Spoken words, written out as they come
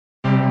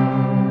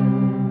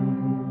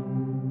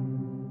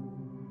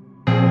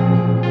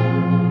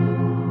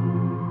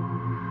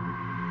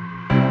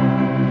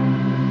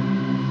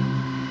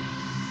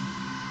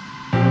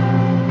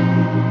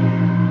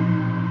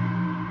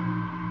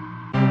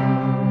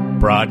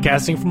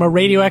Broadcasting from a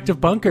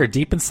radioactive bunker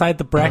deep inside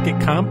the Bracket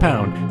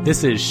compound,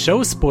 this is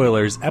Show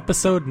Spoilers,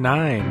 Episode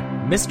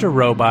 9, Mr.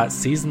 Robot,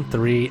 Season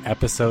 3,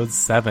 Episode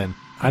 7.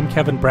 I'm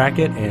Kevin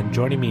Brackett, and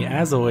joining me,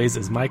 as always,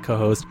 is my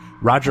co-host,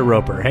 Roger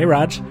Roper. Hey,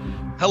 Raj.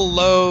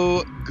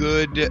 Hello,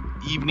 good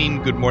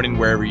evening, good morning,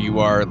 wherever you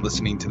are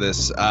listening to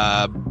this.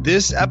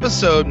 This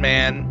episode,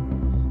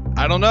 man,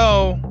 I don't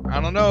know.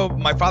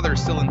 My father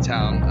is still in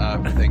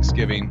town for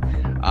Thanksgiving,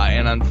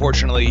 and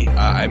unfortunately,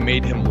 I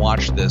made him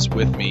watch this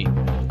with me.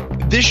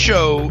 This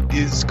show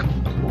is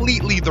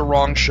completely the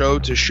wrong show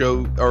to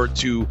show or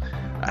to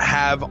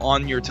have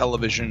on your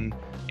television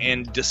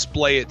and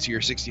display it to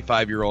your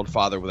 65-year-old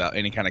father without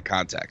any kind of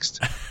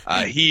context.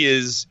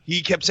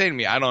 He kept saying to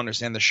me, I don't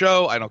understand the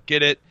show. I don't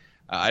get it.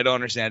 I don't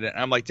understand it.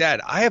 And I'm like,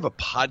 Dad, I have a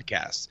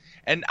podcast,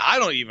 and I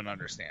don't even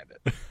understand it.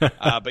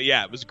 But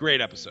yeah, it was a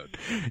great episode.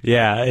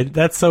 Yeah,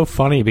 that's so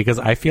funny because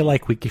I feel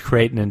like we could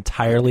create an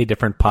entirely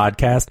different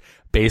podcast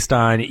based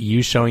on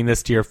you showing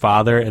this to your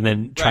father and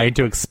then trying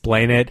to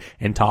explain it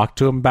and talk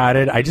to him about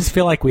it. I just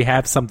feel like we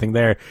have something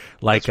there.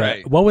 Like,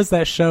 what was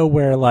that show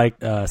where, like,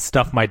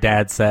 stuff my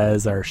dad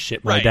says or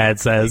shit my dad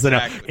says?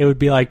 Exactly. And it would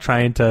be like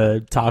trying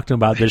to talk to him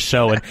about this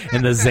show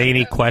and the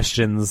zany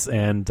questions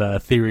and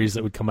theories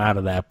that would come out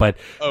of that. But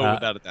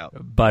without a doubt.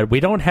 But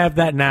we don't have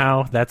that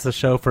now. That's a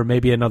show for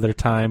maybe another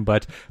time.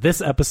 But this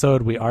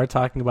episode, we are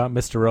talking about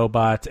Mr.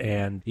 Robot.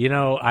 And, you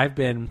know, I've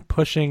been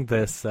pushing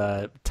this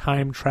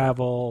time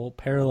travel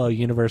parallel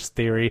universe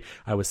theory.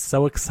 I was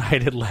so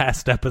excited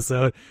last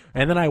episode,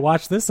 and then I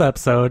watched this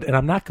episode, and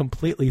I'm not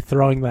completely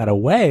throwing that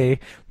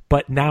away,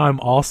 but now I'm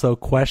also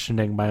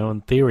questioning my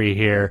own theory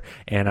here,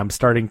 and I'm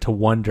starting to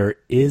wonder,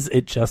 is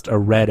it just a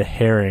red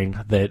herring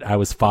that I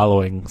was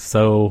following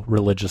so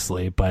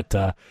religiously? But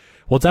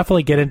we'll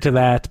definitely get into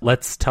that.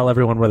 Let's tell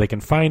everyone where they can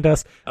find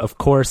us. Of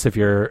course, if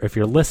you're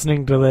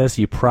listening to this,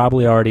 you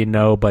probably already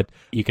know, but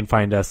you can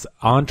find us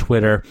on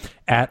Twitter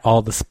at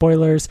All the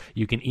Spoilers.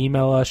 You can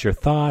email us your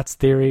thoughts,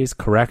 theories,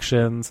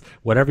 corrections,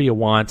 whatever you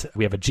want.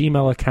 We have a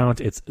Gmail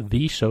account. It's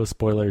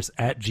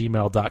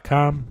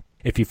theshowspoilers@gmail.com.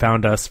 If you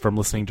found us from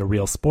listening to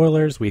Real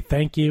Spoilers, we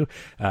thank you.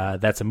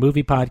 That's a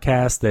movie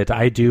podcast that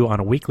I do on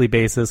a weekly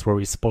basis where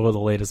we spoil the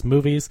latest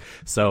movies.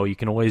 So you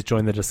can always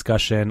join the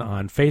discussion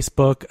on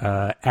Facebook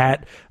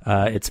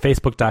it's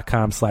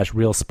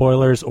facebook.com/Real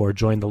Spoilers, or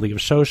join the League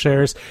of Show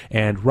Shares.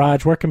 And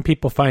Raj, where can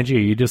people find you?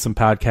 You do some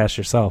podcasts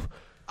yourself.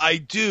 I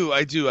do.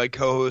 I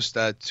co-host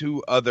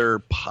two other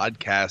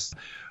podcasts.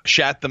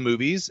 Shat the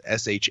Movies,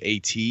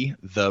 SHAT,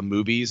 The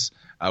Movies,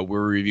 where we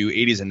review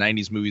 80s and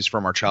 90s movies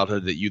from our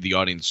childhood that you, the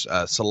audience,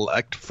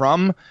 select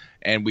from.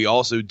 And we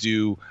also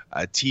do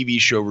TV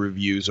show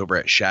reviews over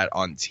at Shat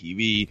on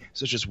TV,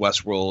 such as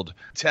Westworld,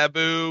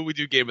 Taboo. We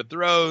do Game of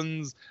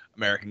Thrones,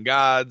 American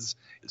Gods.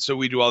 So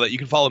we do all that. You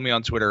can follow me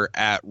on Twitter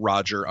at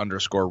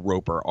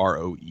Roger_Roper,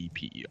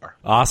 ROEPER.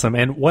 Awesome.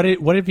 And what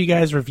have you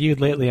guys reviewed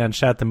lately on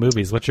Shat the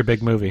Movies? What's your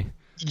big movie?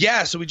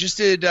 Yeah, so we just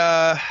did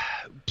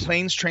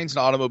Planes, Trains, and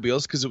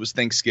Automobiles because it was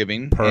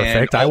Thanksgiving.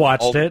 Perfect. I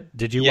watched it.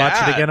 Did you watch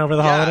it again over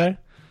the holiday?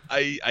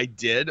 I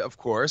did, of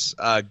course.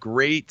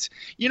 Great.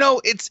 You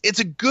know, it's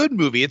a good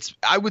movie. It's,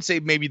 I would say,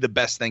 maybe the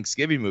best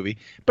Thanksgiving movie,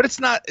 but it's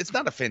not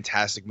a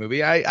fantastic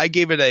movie. I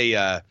gave it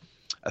a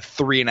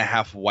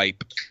 3.5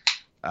 wipe,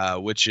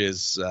 which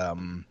is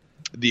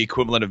the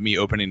equivalent of me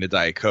opening a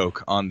Diet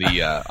Coke on the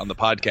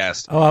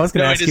podcast. Oh, I was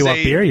going to ask you what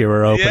beer you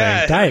were opening.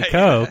 Yeah, Diet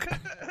Coke.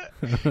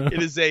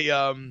 It is a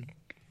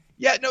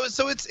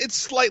so it's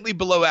slightly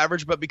below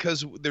average, but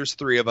because there's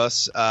three of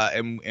us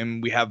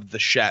and we have the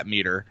Shat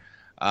meter,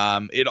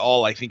 it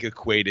all, I think,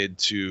 equated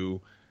to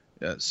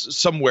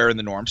somewhere in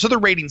the norm. So the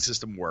rating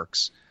system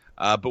works.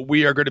 But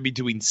we are going to be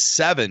doing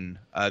 7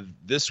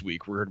 this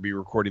week. We're going to be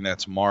recording that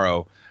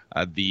tomorrow.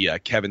 The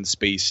Kevin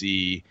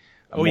Spacey.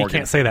 You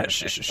can't say that.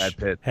 Brad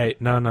Pitt. Hey,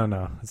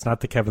 no. It's not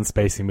the Kevin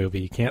Spacey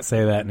movie. You can't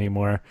say that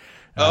anymore.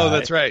 Oh,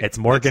 that's right. It's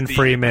Morgan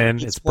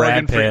Freeman. It's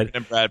Brad Pitt.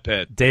 And Brad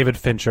Pitt. David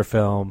Fincher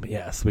film.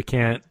 Yes, we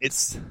can't.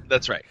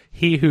 That's right.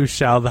 He who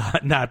shall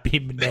not be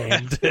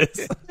named.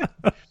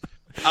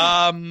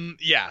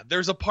 Yeah,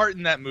 there's a part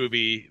in that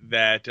movie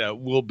that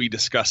we'll be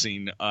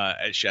discussing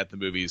at Shat the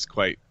Movies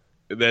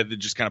that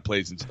just kind of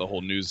plays into the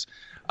whole news.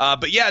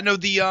 But yeah, no,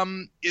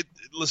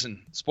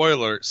 listen,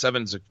 spoiler,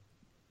 7 is a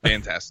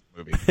fantastic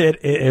movie.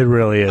 It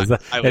really is.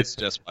 I would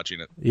suggest watching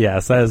it.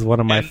 Yes, that is one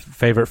of my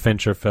favorite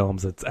Fincher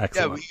films. It's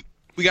excellent. Yeah,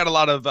 we got a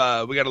lot of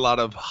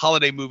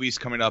holiday movies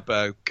coming up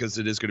because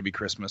it is going to be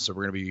Christmas, so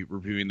we're going to be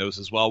reviewing those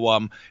as well.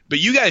 But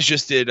you guys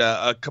just did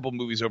a couple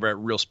movies over at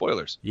Real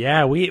Spoilers.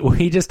 Yeah,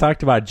 we just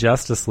talked about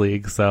Justice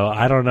League, so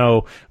I don't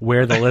know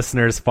where the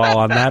listeners fall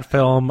on that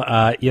film.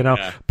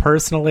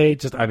 Personally,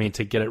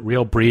 to get it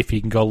real brief,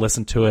 you can go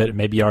listen to it.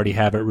 Maybe you already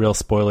have it, Real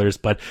Spoilers.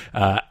 But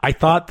I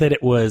thought that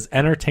it was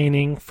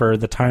entertaining for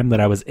the time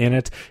that I was in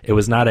it. It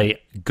was not a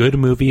good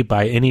movie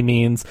by any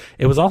means.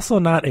 It was also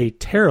not a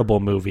terrible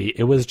movie.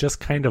 It was just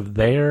kind of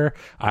there.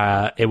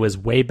 It was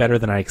way better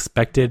than I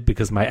expected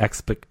because my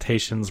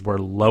expectations were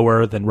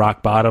lower than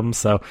rock bottom.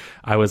 So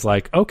I was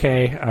like,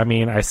 okay,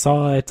 I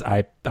saw it.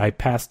 I I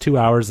passed 2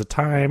 hours of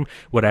time.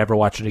 Would I ever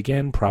watch it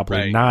again? Probably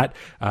Right. not.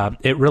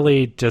 It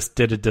really just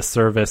did a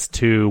disservice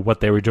to what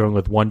they were doing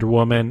with Wonder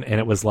Woman, and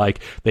it was like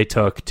they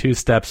took 2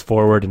 steps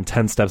forward and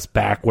 10 steps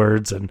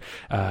backwards, and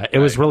it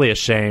was really a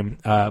shame.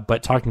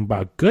 But talking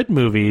about good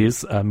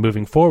movies,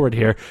 moving forward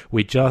here,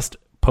 we just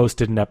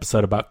posted an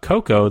episode about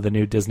Coco, the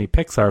new Disney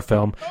Pixar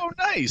film. Oh,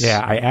 nice.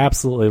 Yeah, I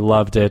absolutely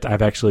loved it.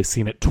 I've actually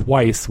seen it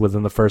twice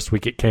within the first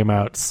week it came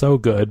out. So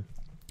good.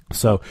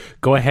 So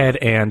go ahead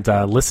and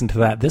listen to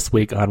that this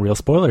week on Real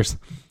Spoilers.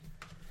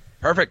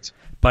 Perfect.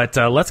 But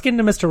let's get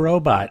into Mr.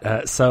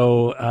 Robot.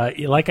 So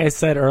like I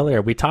said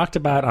earlier, we talked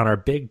about on our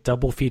big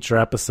double feature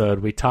episode,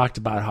 we talked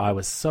about how I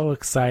was so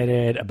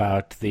excited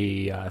about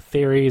the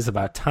theories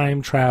about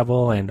time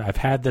travel, and I've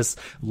had this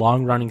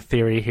long-running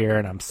theory here,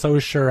 and I'm so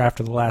sure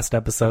after the last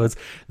episodes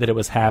that it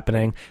was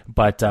happening.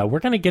 But we're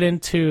going to get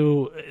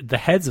into the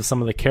heads of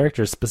some of the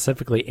characters,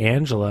 specifically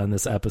Angela in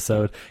this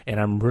episode, and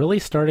I'm really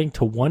starting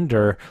to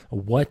wonder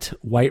what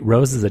White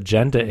Rose's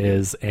agenda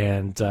is.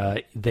 And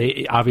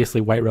they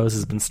obviously, White Rose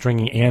has been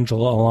stringing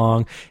Angela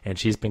along, and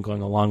she's been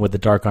going along with the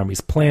Dark Army's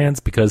plans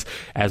because,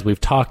 as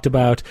we've talked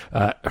about,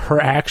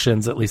 her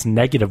actions, at least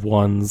negative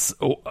ones,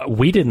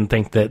 we didn't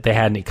think that they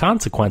had any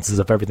consequences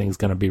if everything's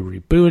going to be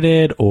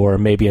rebooted or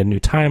maybe a new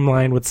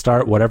timeline would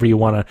start, whatever you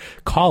want to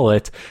call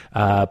it.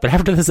 But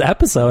after this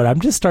episode, I'm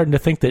just starting to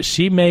think that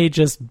she may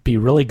just be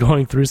really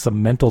going through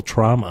some mental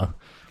trauma.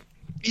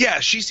 Yeah,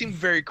 she seemed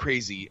very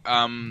crazy.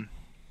 And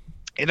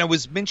I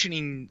was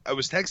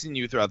texting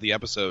you throughout the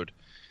episode,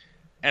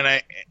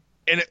 and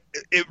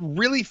it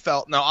really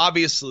felt, now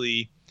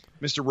obviously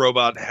Mr.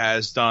 Robot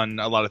has done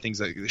a lot of things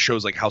that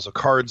shows like House of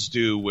Cards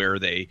do, where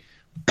they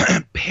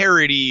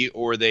parody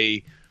or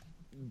they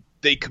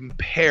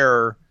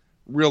compare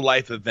real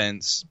life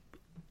events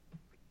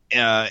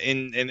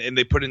and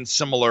they put in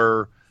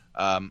similar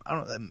I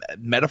don't know,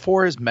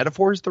 metaphor is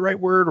the right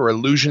word, or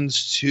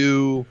allusions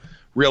to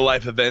real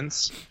life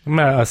events.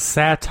 A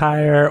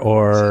satire,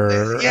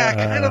 or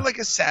kind of like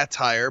a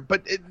satire,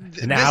 but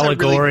an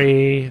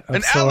allegory.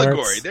 An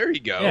allegory. There you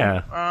go.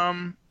 Yeah.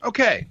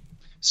 Okay.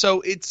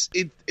 So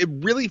it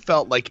really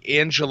felt like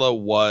Angela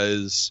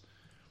was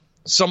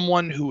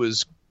someone who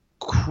was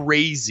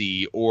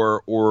crazy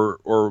or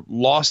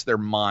lost their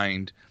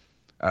mind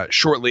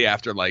shortly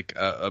after like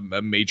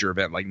a major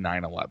event like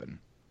 9/11.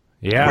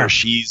 Yeah. Where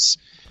she's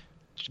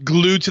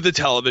glued to the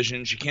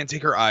television. She can't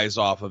take her eyes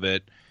off of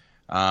it.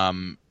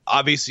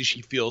 Obviously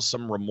she feels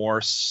some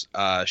remorse.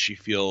 She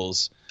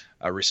feels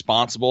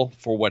responsible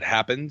for what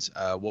happened.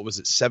 What was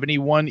it?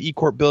 71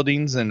 E-Corp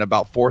buildings and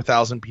about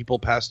 4,000 people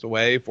passed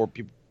away.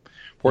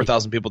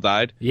 4,000 people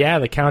died. Yeah,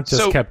 the count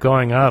just kept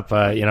going up.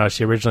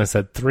 She originally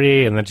said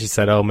 3, and then she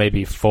said,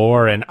 maybe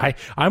 4. And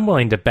I'm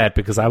willing to bet,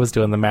 because I was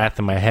doing the math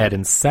in my head,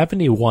 in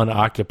 71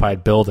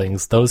 occupied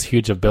buildings, those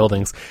huge of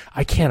buildings,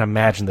 I can't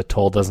imagine the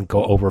toll doesn't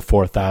go over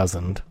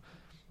 4,000.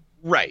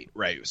 Right.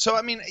 So,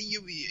 I mean,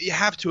 you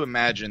have to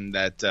imagine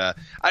that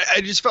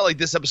I just felt like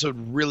this episode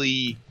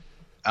really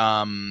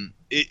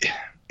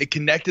it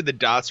connected the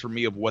dots for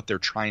me of what they're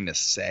trying to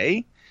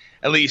say.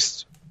 At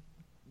least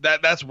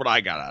that's what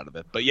I got out of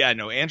it. But yeah,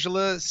 no,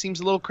 Angela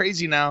seems a little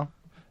crazy now.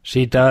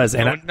 She does,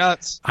 and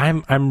nuts.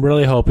 I'm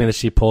really hoping that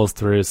she pulls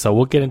through. So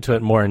we'll get into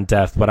it more in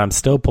depth. But I'm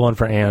still pulling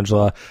for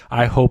Angela.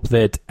 I hope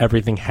that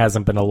everything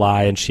hasn't been a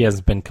lie and she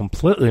hasn't been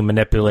completely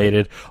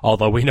manipulated.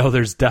 Although we know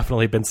there's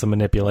definitely been some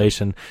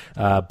manipulation.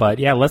 But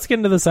yeah, let's get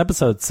into this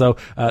episode. So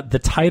the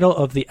title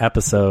of the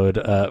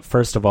episode,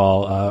 first of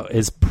all,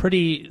 is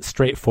pretty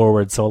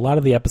straightforward. So a lot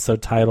of the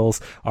episode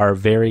titles are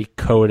very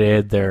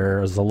coded.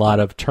 There's a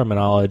lot of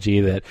terminology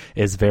that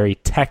is very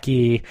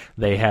techy.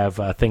 They have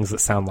things that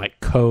sound like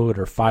code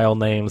or file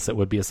names that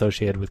would be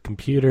associated with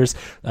computers.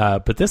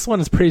 But this one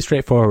is pretty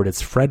straightforward.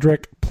 It's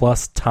Frederick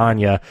plus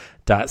Tanya.chk.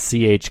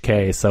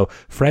 So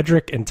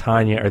Frederick and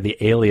Tanya are the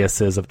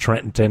aliases of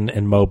Trenton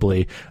and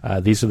Mobley.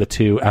 These are the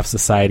two F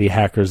Society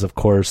hackers, of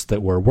course,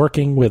 that were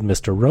working with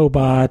Mr.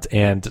 Robot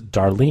and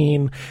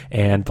Darlene.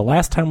 And the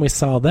last time we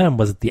saw them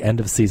was at the end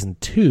of season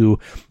 2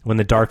 when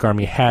the Dark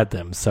Army had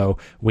them. So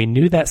we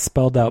knew that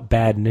spelled out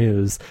bad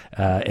news.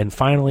 And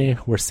finally,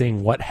 we're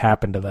seeing what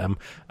happened to them.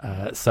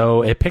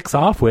 So it picks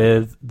off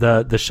with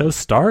the show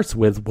starts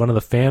with one of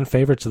the fan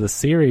favorites of the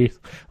series,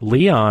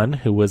 Leon,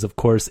 who was, of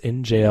course,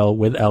 in jail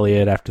with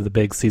Elliot after the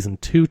big season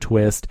 2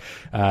 twist.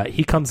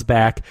 He comes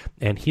back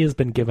and he has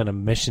been given a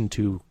mission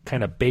to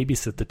kind of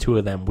babysit the two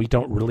of them. We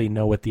don't really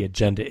know what the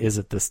agenda is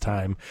at this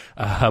time,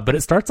 but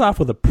it starts off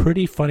with a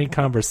pretty funny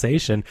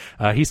conversation.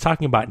 He's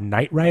talking about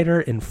Knight Rider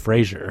and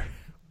Frasier.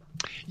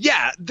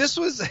 Yeah, this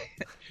was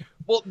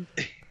well.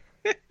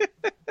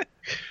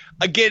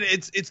 Again,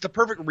 it's the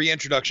perfect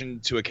reintroduction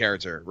to a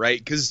character, right?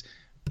 Because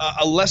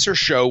a lesser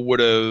show would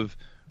have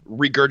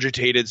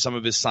regurgitated some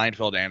of his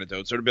Seinfeld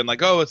anecdotes. It would have been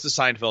like, oh, it's the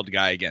Seinfeld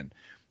guy again.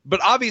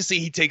 But obviously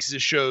he takes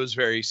his shows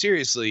very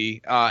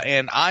seriously,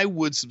 and I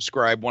would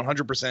subscribe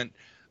 100%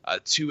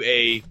 to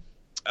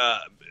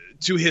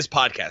his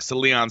podcast, to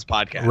Leon's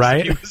podcast.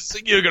 Right.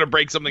 You're going to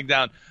break something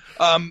down.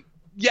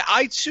 Yeah,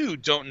 I too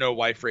don't know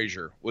why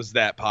Frasier was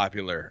that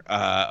popular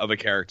of a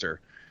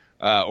character.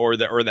 or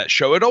that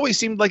show. It always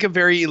seemed like a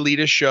very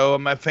elitist show.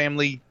 My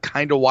family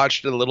kind of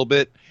watched it a little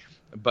bit,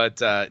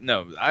 but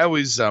no, I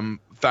always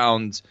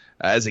found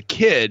as a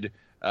kid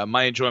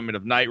my enjoyment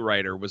of Knight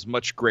Rider was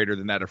much greater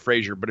than that of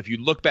Frasier. But if you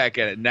look back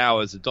at it now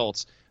as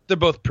adults, they're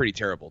both pretty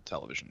terrible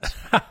television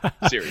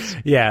series.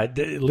 Yeah,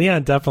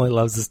 Leon definitely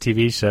loves his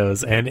TV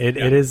shows, and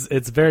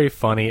it's very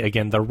funny.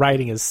 Again, the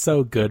writing is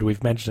so good.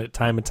 We've mentioned it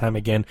time and time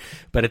again,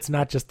 but it's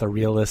not just the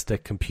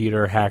realistic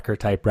computer hacker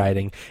type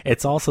writing.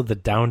 It's also the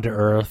down to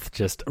earth,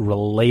 just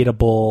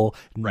relatable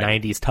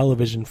 90s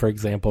television, for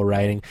example,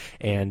 writing.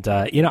 And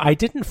I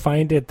didn't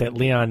find it that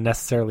Leon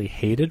necessarily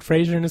hated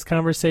Frasier in his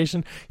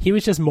conversation. He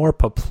was just more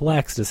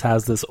perplexed as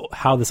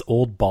how this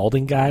old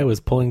balding guy was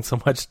pulling so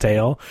much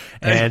tail,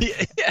 and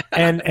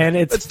and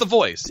it's the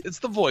voice. It's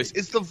the voice,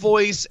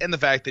 and the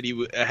fact that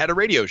he had a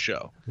radio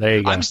show. There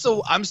you go.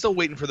 I'm still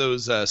waiting for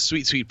those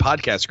sweet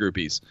podcast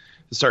groupies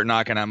to start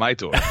knocking at my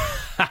door.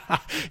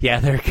 Yeah,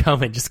 they're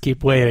coming. Just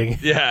keep waiting.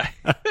 Yeah,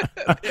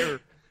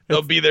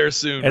 they'll be there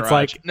soon. It's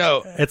Raj.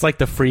 it's like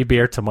the free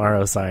beer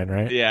tomorrow sign,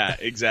 right? Yeah,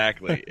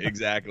 exactly.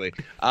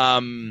 But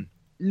I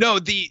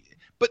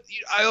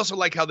also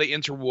like how they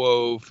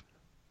interwove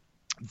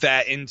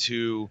that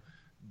into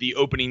the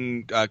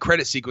opening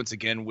credit sequence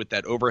again with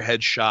that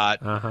overhead shot,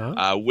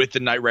 with the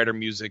Knight Rider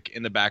music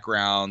in the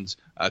background.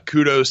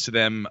 Kudos to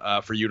them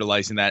for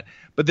utilizing that.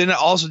 But then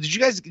also, did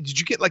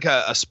you get like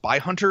a Spy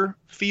Hunter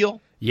feel?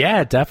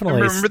 Yeah,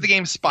 definitely. Remember the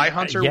game Spy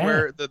Hunter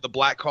where the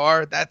black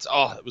car? It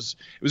was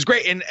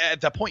great. And at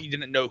that point, you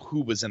didn't know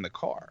who was in the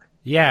car.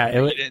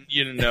 Yeah,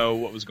 you didn't know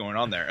what was going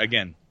on there.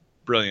 Again,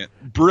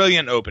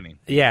 brilliant opening.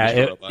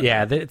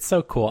 It's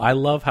so cool. I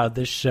love how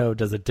this show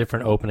does a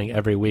different opening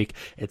every week.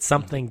 It's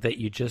something that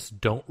you just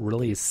don't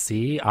really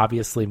see.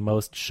 Obviously,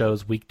 most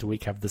shows week to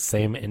week have the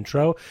same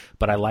intro,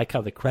 but I like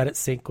how the credit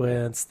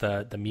sequence,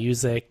 the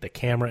music, the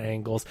camera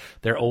angles,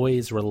 they're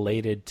always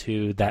related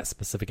to that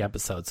specific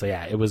episode. So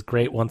yeah, it was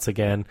great once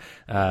again.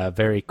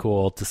 Very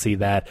cool to see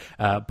that.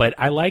 But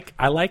I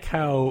like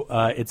how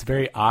it's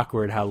very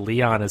awkward how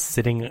Leon is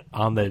sitting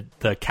on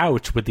the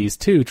couch with these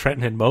two,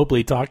 Trenton and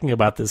Mobley, talking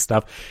about this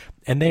stuff,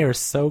 and they are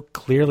so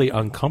clearly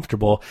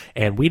uncomfortable.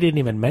 And we didn't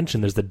even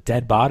mention there's a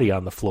dead body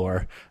on the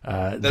floor.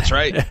 That's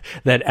right.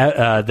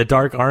 That the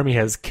Dark Army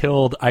has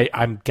killed.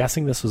 I'm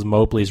guessing this was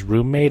Mobley's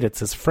roommate.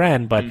 It's his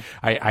friend, but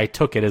I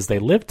took it as they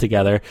lived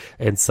together.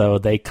 And so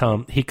they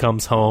come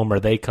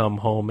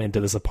home into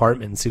this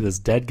apartment and see this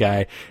dead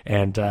guy.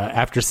 And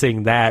after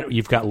seeing that,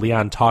 you've got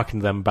Leon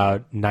talking to them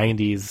about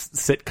 90s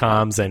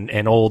sitcoms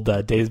and old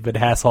David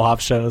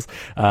Hasselhoff shows.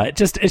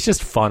 It's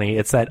just funny.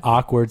 It's that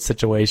awkward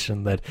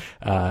situation that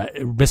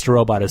Mr.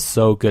 Robot is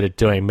so good at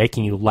doing,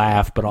 making you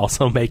laugh, but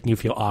also making you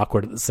feel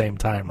awkward at the same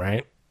time,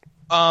 right?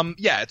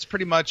 Yeah, it's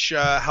pretty much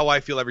how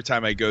I feel every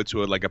time I go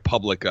to a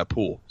public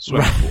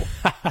swimming pool.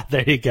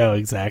 There you go,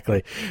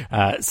 exactly.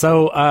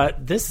 So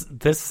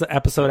this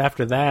episode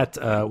after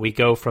that, we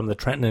go from the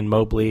Trenton and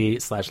Mobley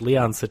 /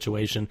 Leon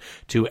situation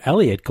to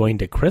Elliot going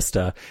to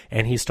Krista,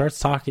 and he starts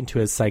talking to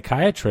his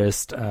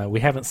psychiatrist.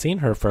 We haven't seen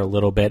her for a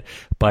little bit,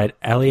 but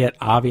Elliot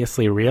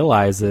obviously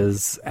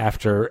realizes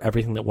after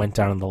everything that went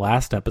down in the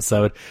last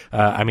episode,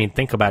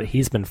 think about it,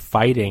 he's been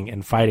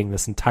fighting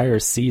this entire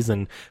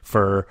season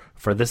for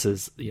this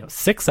is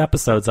 6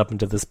 episodes up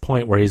until this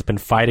point where he's been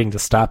fighting to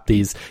stop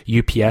these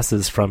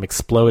UPSs from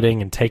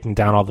exploding and taking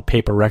down all the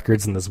paper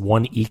records in this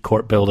one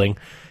E-Court building.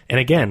 And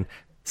again,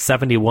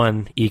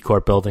 71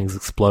 E-Court buildings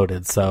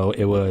exploded, so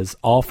it was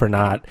all for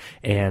naught,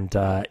 and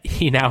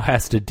he now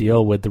has to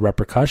deal with the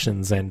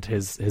repercussions and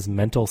his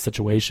mental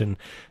situation,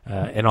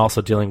 and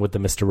also dealing with the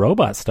Mr.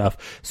 Robot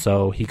stuff.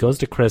 So he goes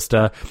to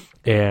Krista,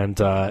 and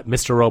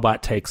Mr.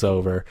 Robot takes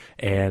over,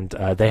 and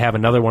they have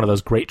another one of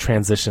those great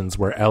transitions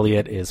where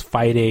Elliot is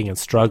fighting and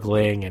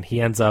struggling, and he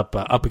ends up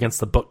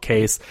against the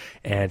bookcase,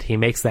 and he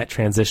makes that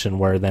transition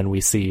where then we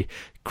see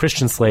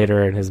Christian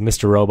Slater in his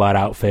Mr. Robot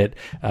outfit,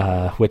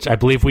 which I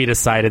believe we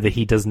decided that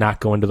he does not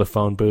go into the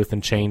phone booth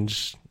and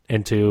change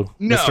into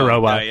Mr.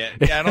 Robot.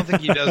 Yeah, I don't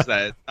think he does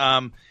that.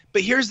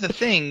 But here's the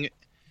thing.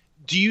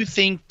 Do you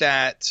think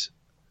that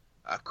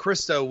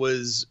Krista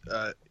was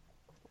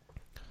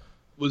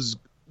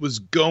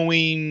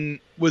goading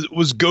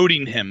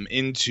him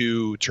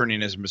into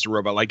turning as Mr.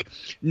 Robot? Like,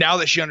 now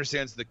that she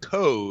understands the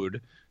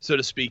code, so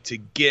to speak, to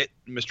get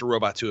Mr.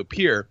 Robot to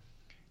appear,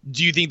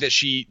 do you think that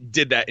she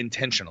did that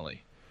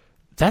intentionally?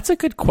 That's a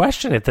good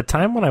question. At the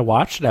time when I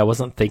watched it, I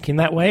wasn't thinking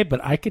that way, but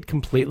I could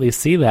completely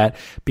see that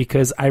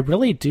because I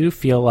really do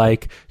feel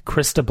like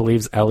Krista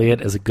believes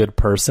Elliot is a good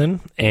person,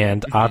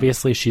 and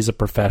obviously she's a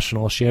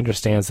professional. She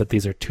understands that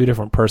these are two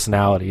different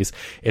personalities.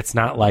 It's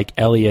not like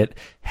Elliot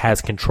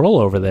has control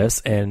over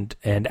this, and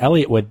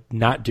Elliot would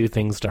not do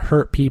things to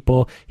hurt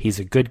people. He's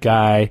a good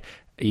guy.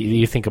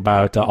 You think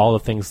about all the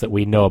things that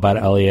we know about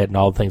Elliot and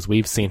all the things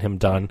we've seen him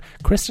done.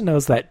 Krista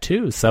knows that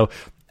too. So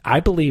I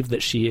believe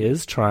that she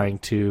is trying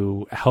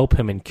to help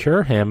him and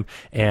cure him,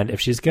 and if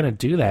she's going to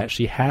do that,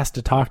 she has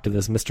to talk to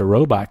this Mr.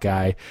 Robot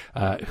guy,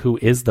 who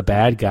is the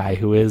bad guy,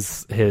 who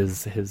is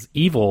his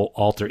evil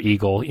alter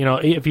ego. You know,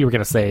 if you were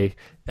going to say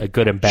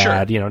good and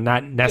bad, Sure. you know,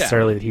 not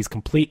necessarily that he's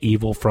complete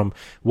evil from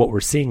what we're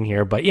seeing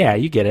here, but yeah,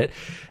 you get it.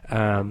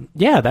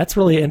 Yeah, that's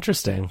really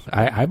interesting.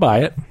 I buy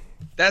it.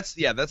 That's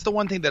the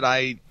one thing that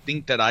I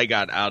think that I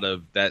got out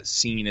of that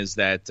scene is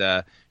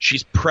that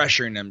she's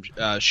pressuring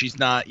him. She's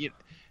not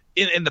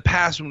in the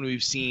past when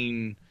we've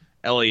seen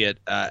Elliot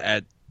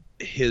at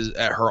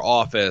her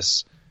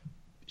office,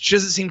 she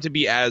doesn't seem to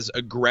be as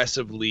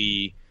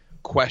aggressively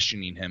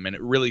questioning him, and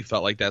it really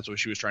felt like that's what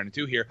she was trying to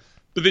do here.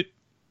 But that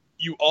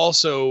you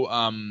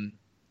also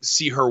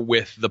see her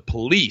with the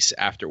police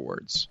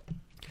afterwards.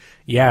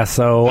 Yeah,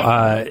 so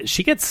I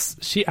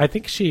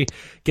think she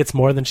gets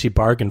more than she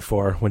bargained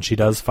for when she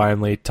does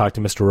finally talk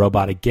to Mr.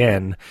 Robot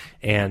again,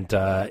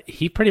 and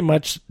he pretty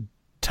much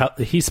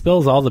he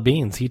spills all the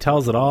beans. He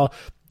tells it all.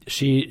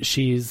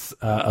 She's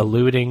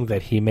alluding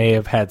that he may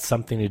have had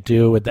something to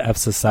do with the F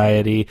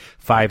Society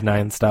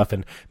 5-9 stuff,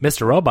 and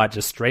Mr. Robot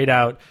just straight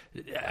out,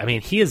 I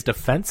mean, he is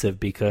defensive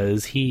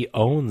because he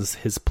owns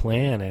his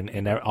plan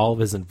and all of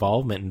his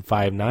involvement in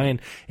 5-9,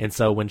 and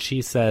so when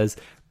she says,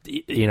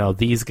 you know,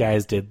 these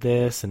guys did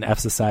this and F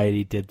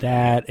Society did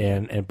that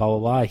and blah, blah,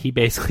 blah, he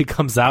basically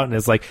comes out and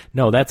is like,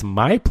 no, that's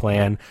my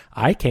plan.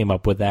 I came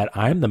up with that.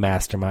 I'm the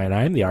mastermind.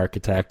 I'm the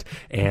architect.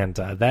 And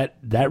that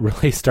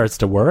really starts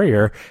to worry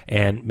her.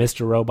 And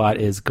Mr.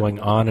 Robot is going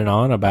on and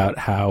on about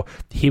how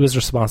he was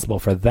responsible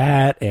for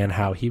that and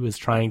how he was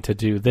trying to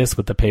do this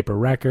with the paper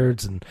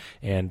records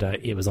and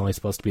it was only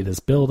supposed to be this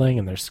building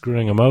and they're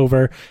screwing him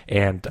over.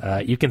 And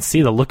you can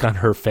see the look on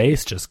her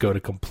face just go to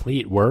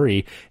complete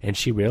worry, and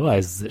she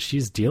realizes that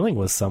she's dealing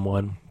with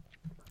someone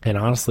and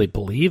honestly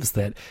believes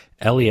that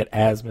Elliot,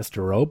 as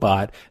Mr.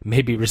 Robot,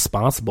 may be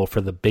responsible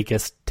for the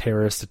biggest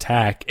terrorist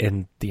attack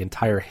in the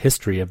entire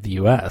history of the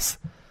U.S.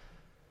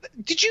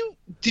 Did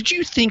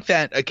you think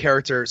that a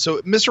character,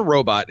 so Mr.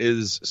 Robot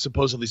is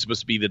supposedly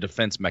supposed to be the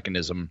defense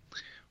mechanism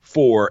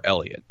for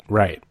Elliot,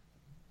 right?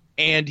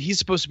 And he's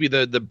supposed to be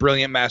the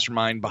brilliant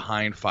mastermind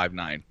behind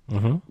 5-9.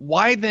 Mm-hmm.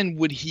 Why then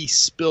would he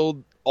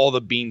spill all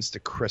the beans to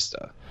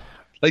Krista?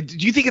 Like,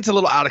 do you think it's a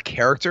little out of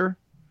character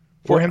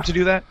for him to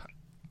do that?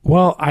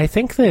 Well, I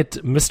think that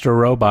Mr.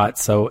 Robot,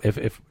 so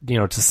if you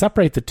know, to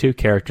separate the two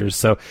characters,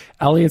 so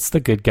Elliot's the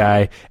good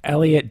guy.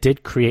 Elliot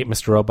did create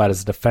Mr. Robot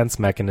as a defense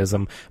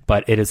mechanism,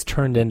 but it has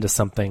turned into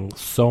something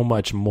so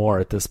much more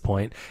at this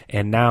point.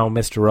 And now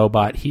Mr.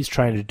 Robot, he's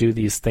trying to do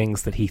these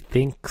things that he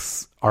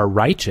thinks are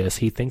righteous.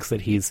 He thinks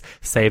that he's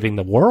saving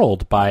the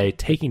world by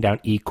taking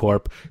down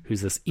E-Corp, who's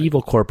this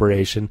evil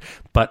corporation.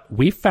 But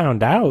we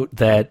found out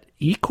that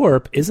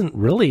E-Corp isn't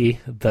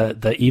really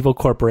the evil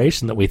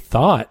corporation that we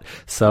thought.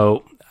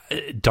 So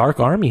Dark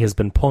Army has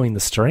been pulling the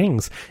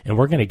strings, and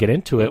we're going to get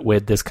into it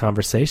with this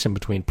conversation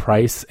between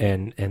Price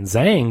and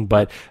Zhang,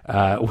 but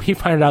we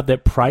find out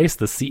that Price,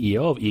 the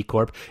CEO of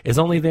E-Corp, is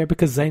only there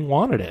because Zhang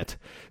wanted it.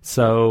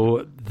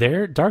 So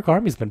Dark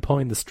Army's been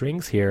pulling the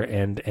strings here,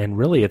 and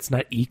really it's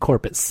not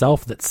E-Corp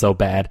itself that's so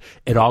bad.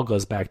 It all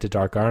goes back to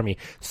Dark Army.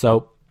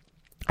 So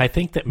I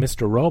think that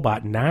Mr.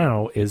 Robot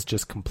now is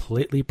just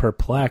completely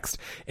perplexed,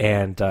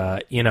 and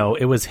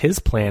it was his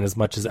plan as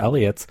much as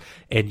Elliot's.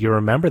 And you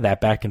remember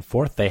that back and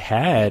forth they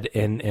had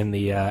in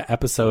the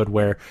episode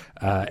where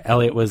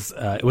Elliot was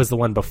it was the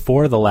one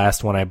before the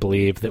last one, I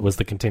believe, that was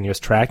the continuous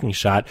tracking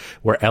shot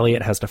where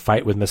Elliot has to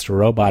fight with Mr.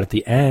 Robot at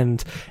the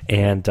end,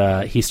 and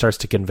he starts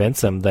to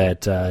convince him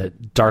that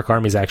Dark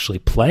Army's actually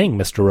playing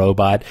Mr.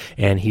 Robot,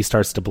 and he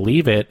starts to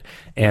believe it.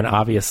 And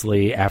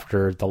obviously,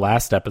 after the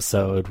last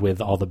episode with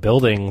all the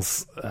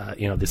buildings,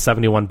 the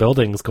 71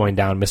 buildings going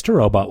down, Mr.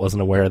 Robot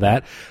wasn't aware of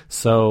that.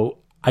 So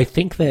I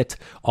think that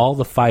all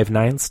the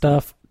 5-9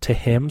 stuff to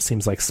him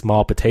seems like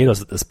small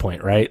potatoes at this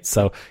point, right?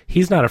 So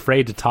he's not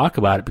afraid to talk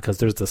about it because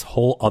there's this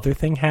whole other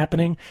thing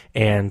happening,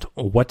 and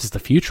what does the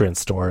future in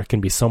store? It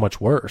can be so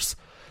much worse.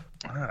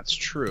 That's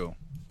true.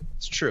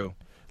 It's true.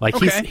 Like,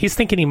 okay. He's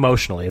thinking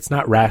emotionally. It's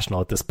not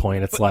rational at this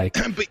point. It's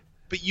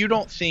But you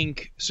don't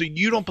think, so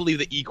you don't believe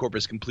that E-Corp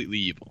is completely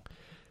evil?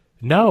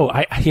 No,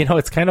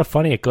 it's kind of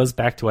funny. It goes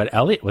back to what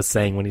Elliot was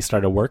saying when he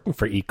started working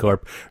for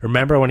E-Corp.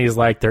 Remember when he's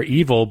like, they're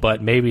evil,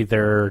 but maybe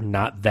they're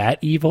not that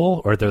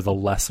evil, or they're the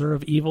lesser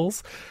of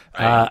evils?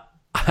 Right.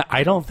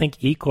 I don't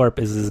think E-Corp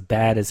is as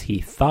bad as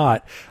he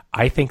thought.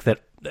 I think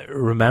that,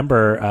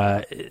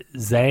 remember,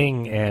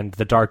 Zhang and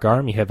the Dark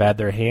Army have had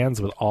their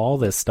hands with all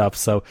this stuff.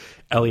 So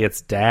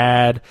Elliot's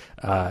dad,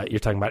 you're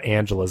talking about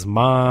Angela's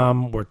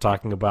mom, we're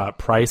talking about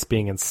Price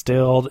being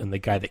instilled, and the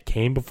guy that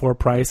came before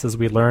Price, as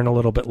we learn a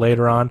little bit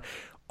later on.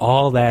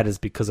 All that is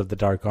because of the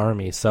Dark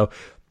Army. So,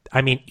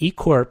 I mean,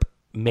 E-Corp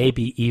may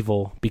be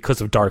evil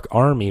because of Dark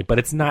Army, but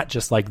it's not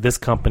just like this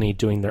company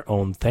doing their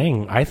own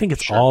thing. I think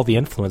it's all the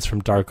influence from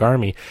Dark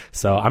Army.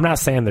 So I'm not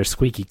saying they're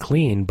squeaky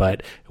clean,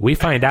 but we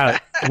find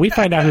out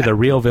who the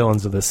real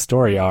villains of this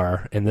story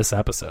are in this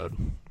episode.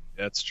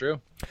 That's true.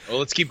 Well,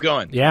 let's keep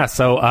going. Yeah,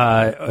 so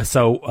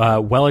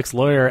Wellick's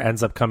lawyer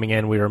ends up coming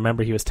in. We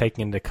remember he was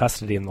taken into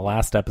custody in the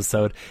last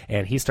episode,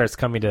 and he starts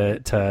coming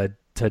to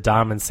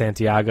Dom and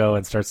Santiago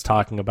and starts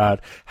talking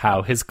about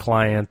how his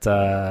client,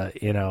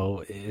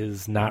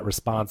 is not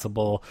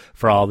responsible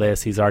for all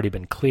this. He's already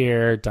been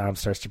cleared. Dom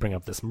starts to bring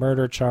up this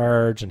murder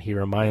charge, and he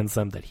reminds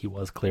them that he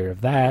was clear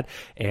of that.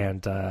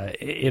 And,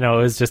 it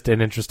was just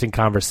an interesting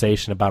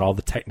conversation about all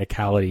the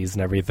technicalities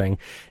and everything.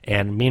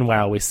 And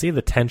meanwhile, we see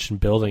the tension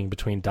building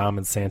between Dom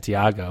and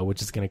Santiago,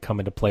 which is going to come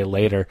into play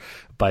later.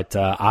 But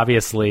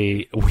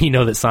obviously, we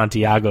know that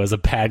Santiago is a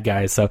bad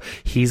guy, so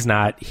he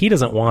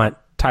doesn't want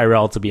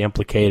Tyrell to be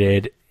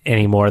implicated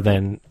any more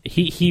than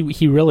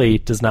he really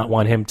does not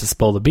want him to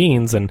spill the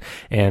beans, and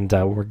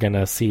we're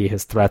gonna see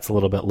his threats a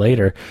little bit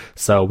later.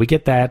 So we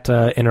get that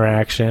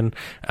interaction.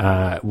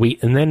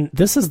 And then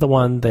this is the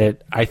one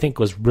that I think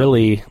was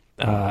really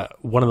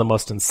one of the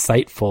most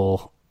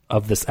insightful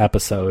of this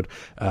episode,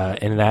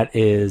 and that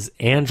is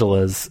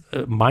Angela's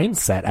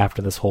mindset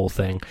after this whole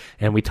thing.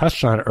 And we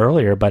touched on it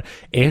earlier, but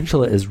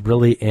Angela is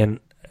really in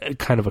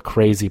kind of a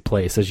crazy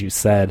place, as you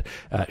said.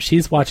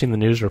 She's watching the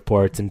news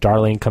reports, and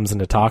Darlene comes in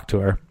to talk to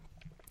her,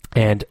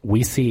 and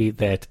we see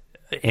that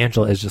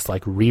Angela is just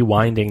like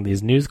rewinding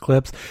these news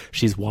clips.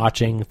 She's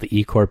watching the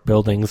E-Corp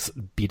buildings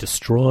be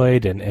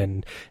destroyed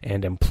and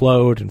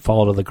implode and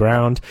fall to the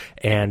ground,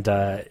 and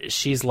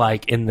she's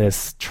like in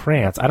this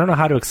trance. I don't know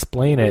how to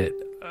explain it.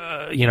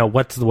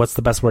 What's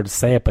the best word to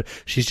say it, but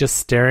she's just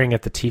staring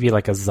at the TV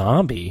like a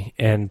zombie,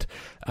 and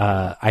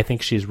I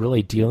think she's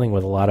really dealing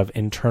with a lot of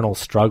internal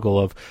struggle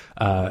of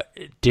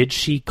did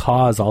she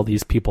cause all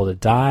these people to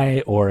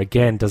die, or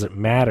again, does it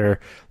matter?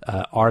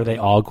 Are they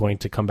all going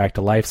to come back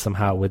to life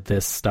somehow with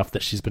this stuff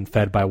that she's been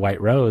fed by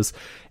White Rose?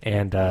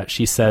 And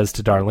she says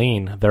to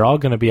Darlene, they're all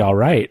going to be all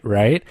right,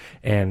 right?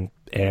 And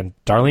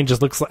Darlene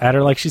just looks at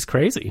her like she's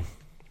crazy.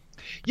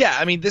 Yeah,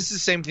 I mean, this is the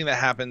same thing that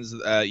happens,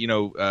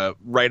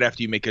 right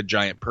after you make a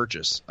giant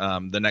purchase.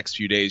 The next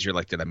few days, you're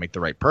like, did I make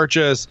the right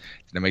purchase?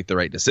 Did I make the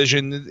right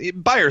decision?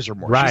 Buyer's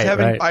remorse. Right, she's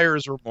having right.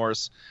 buyer's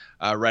remorse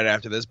right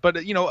after this. But,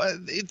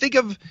 think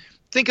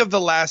of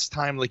the last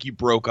time, like, you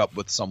broke up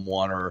with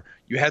someone or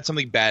you had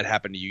something bad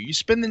happen to you. You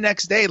spend the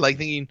next day, like,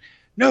 thinking,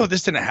 no,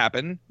 this didn't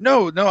happen.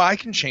 No, I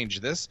can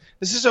change this.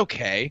 This is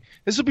okay.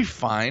 This will be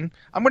fine.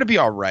 I'm going to be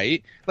all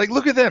right. Like,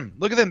 look at them.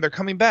 They're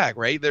coming back,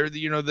 right?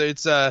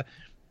 It's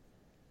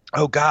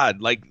oh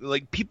God,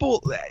 like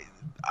people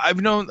I've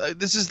known,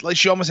 this is like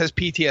she almost has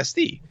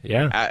PTSD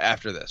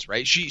after this,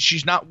 right?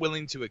 She's not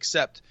willing to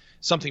accept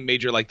something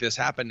major like this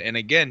happen. And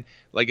again,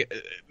 like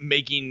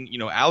making,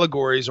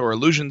 allegories or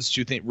allusions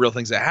to real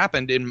things that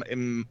happened.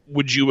 And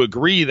would you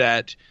agree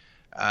that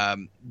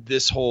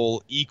this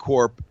whole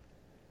E-Corp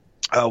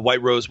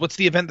White Rose, what's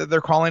the event that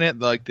they're calling it?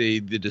 Like the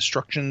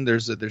destruction,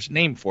 there's a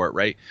name for it,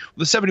 right?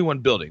 The 71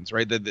 buildings,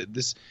 right?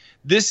 This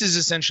is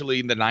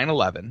essentially the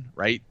 9/11,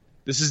 right?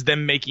 This is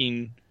them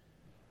making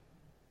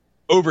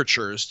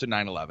overtures to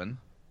 9/11.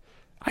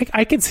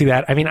 I can see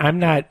that. I mean,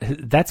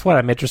 that's what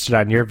I'm interested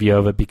on your view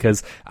of it,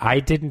 because I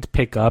didn't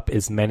pick up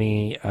as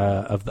many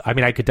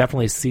I could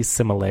definitely see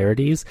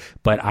similarities,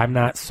 but I'm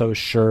not so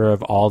sure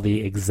of all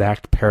the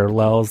exact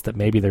parallels that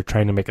maybe they're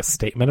trying to make a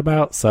statement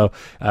about. So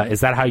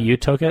is that how you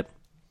took it?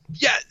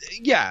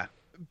 Yeah,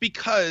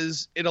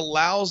 because it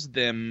allows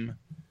them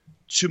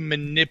to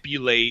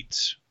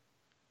manipulate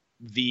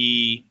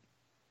the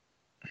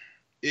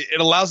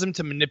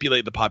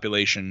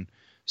population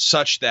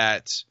such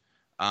that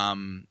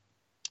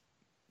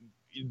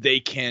they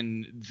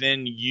can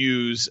then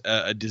use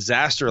a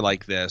disaster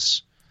like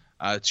this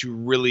to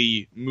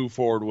really move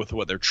forward with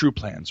what their true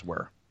plans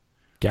were.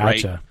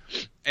 Gotcha.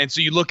 Right? And so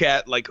you look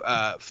at like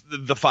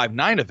the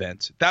 5/9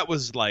 event, that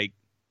was like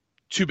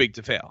too big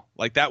to fail.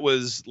 Like that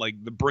was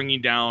like the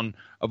bringing down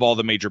of all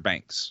the major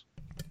banks,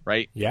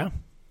 right? Yeah.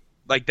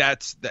 Like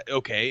that's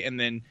okay. And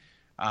then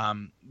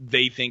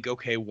they think,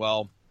 okay,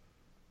 well,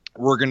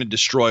 we're going to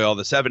destroy all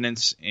this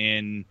evidence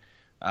in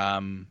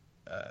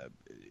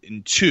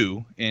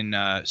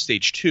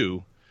stage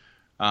 2,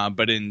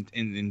 but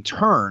in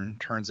turn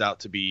turns out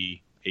to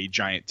be a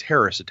giant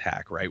terrorist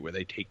attack, right, where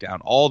they take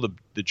down all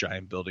the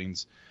giant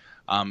buildings,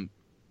 but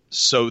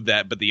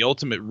the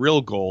ultimate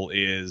real goal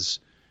is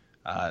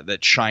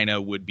that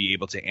China would be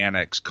able to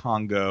annex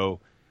Congo,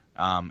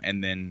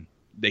 and then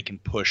they can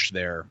push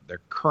their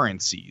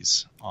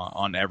currencies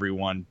on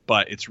everyone,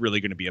 but it's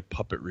really going to be a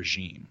puppet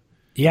regime.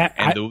 Yeah,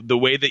 and the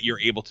way that you're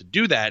able to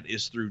do that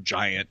is through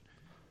giant,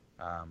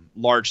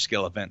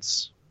 large-scale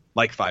events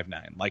like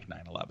 5/9, like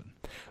 9/11.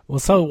 Well,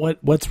 so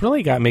what's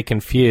really got me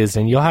confused,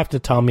 and you'll have to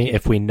tell me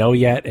if we know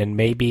yet, and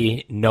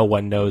maybe no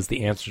one knows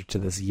the answer to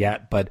this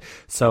yet, but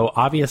so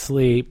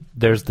obviously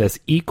there's this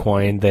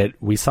eCoin that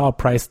we saw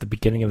Price at the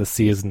beginning of the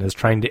season is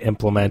trying to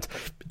implement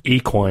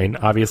eCoin,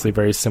 obviously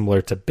very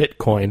similar to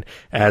Bitcoin,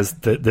 as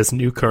this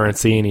new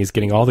currency, and he's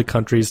getting all the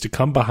countries to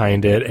come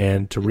behind it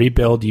and to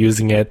rebuild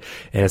using it,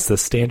 and it's the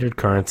standard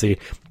currency.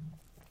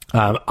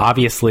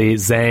 Obviously,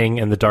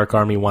 Zhang and the Dark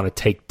Army want to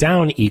take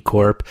down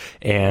E-Corp,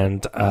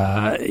 and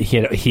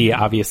he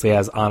obviously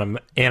has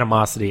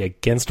animosity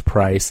against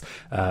Price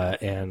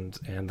and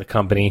the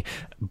company.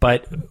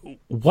 But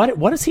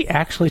what is he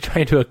actually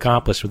trying to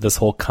accomplish with this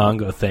whole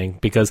Congo thing?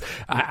 Because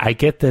I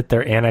get that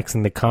they're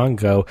annexing the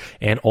Congo,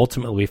 and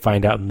ultimately we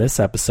find out in this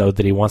episode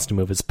that he wants to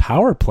move his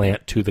power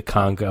plant to the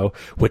Congo,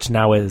 which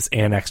now is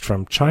annexed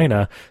from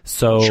China.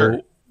 So.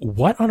 Sure.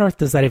 What on earth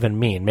does that even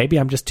mean? Maybe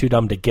I'm just too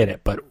dumb to get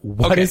it, but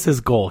what is his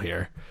goal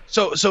here?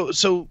 So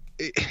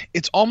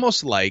it's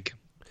almost like,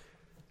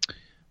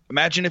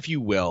 imagine if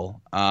you will,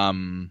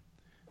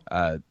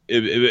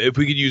 if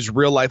we could use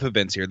real life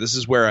events here. This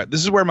is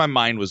where my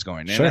mind was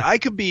going, and I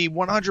could be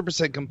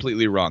 100%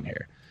 completely wrong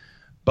here,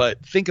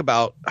 but think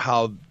about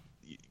how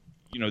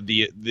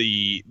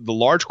the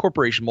large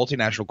corporation,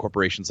 multinational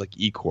corporations like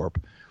E-Corp,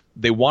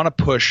 they want to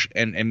push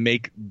and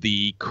make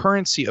the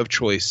currency of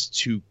choice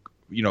to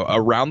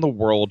around the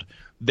world,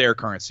 their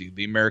currency,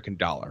 the American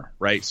dollar,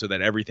 right? So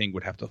that everything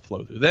would have to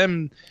flow through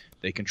them.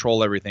 They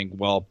control everything.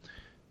 Well,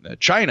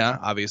 China,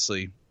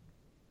 obviously,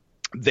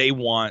 they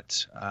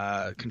want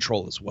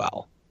control as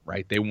well,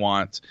 right? They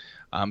want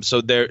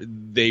so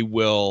they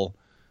will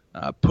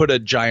put a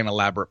giant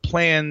elaborate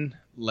plan,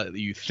 let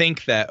you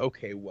think that,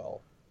 okay,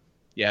 well,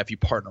 yeah, if you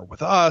partner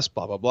with us,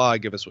 blah, blah, blah,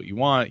 give us what you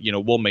want,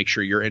 we'll make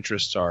sure your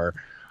interests are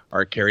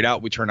carried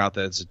out. We turn out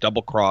that it's a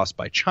double cross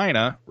by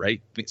China,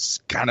 right? It's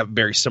kind of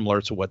very similar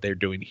to what they're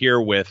doing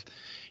here with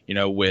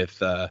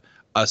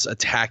us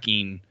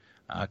attacking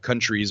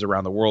countries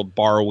around the world,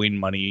 borrowing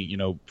money,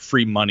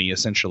 free money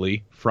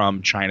essentially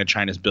from China.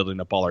 China's building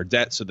up all our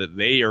debt so that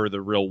they are the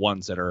real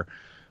ones that are,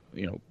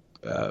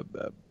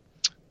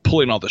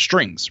 pulling all the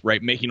strings,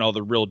 right? Making all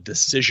the real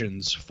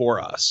decisions for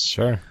us.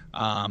 Sure.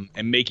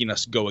 And making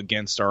us go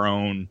against our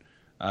own,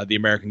 the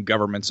American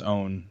government's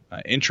own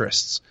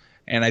interests.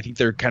 And I think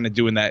they're kind of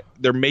doing that.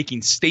 They're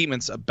making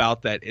statements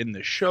about that in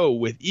the show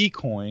with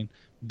eCoin,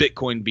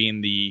 Bitcoin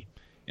being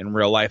in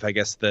real life, I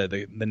guess,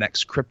 the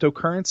next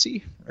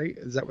cryptocurrency, right?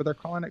 Is that what they're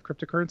calling it?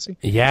 Cryptocurrency?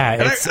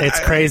 Yeah, it's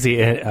crazy.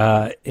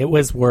 It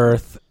was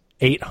worth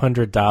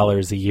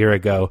 $800 a year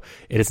ago.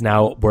 It is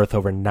now worth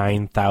over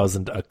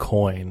 9,000 a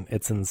coin.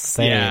 It's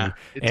insane. Yeah,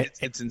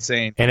 it's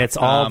insane. And it's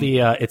all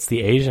it's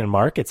the Asian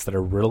markets that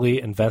are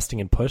really investing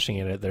and pushing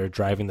in it that are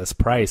driving this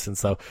price. And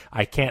so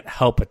I can't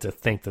help but to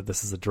think that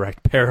this is a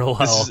direct parallel.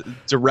 This is a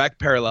direct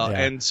parallel.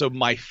 Yeah. And so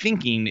my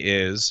thinking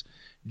is,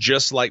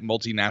 just like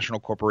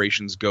multinational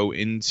corporations go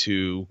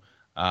into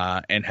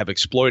and have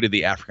exploited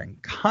the African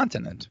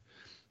continent,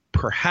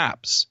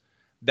 perhaps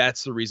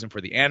that's the reason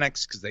for the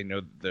annex, because they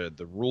know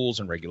the rules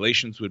and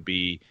regulations would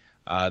be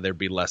there'd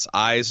be less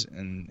eyes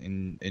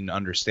in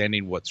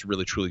understanding what's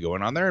really truly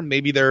going on there. And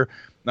maybe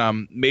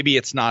maybe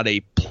it's not a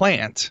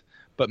plant,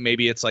 but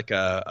maybe it's like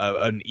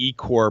an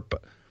E-Corp,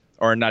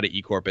 or not an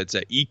E-Corp, it's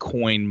an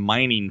eCoin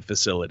mining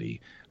facility,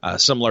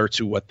 similar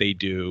to what they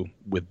do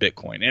with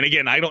Bitcoin. And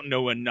again, I don't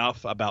know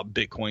enough about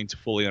Bitcoin to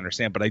fully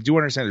understand, but I do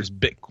understand there's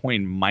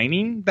Bitcoin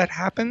mining that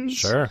happens.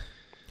 Sure.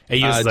 It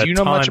uses do you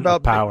know much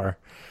about power?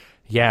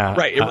 Yeah.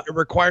 Right. It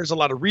requires a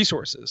lot of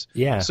resources.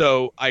 Yeah.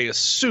 So I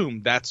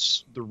assume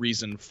that's the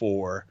reason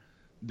for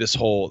this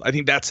whole, I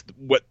think that's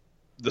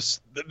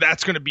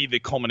that's going to be the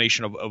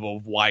culmination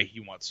of why he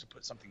wants to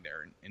put something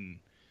there in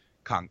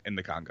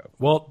the Congo.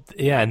 Well,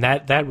 yeah, and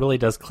that really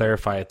does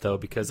clarify it, though,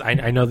 because I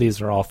know these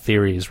are all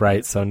theories,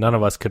 right? So none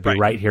of us could be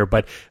right here,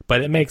 but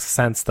it makes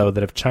sense, though,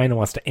 that if China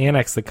wants to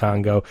annex the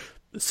Congo,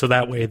 so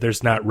that way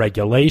there's not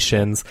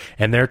regulations,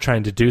 and they're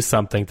trying to do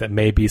something that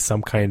may be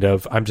some kind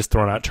of, I'm just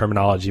throwing out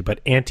terminology, but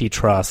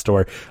antitrust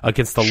or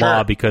against the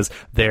law, because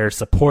they're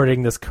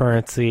supporting this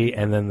currency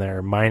and then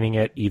they're mining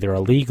it either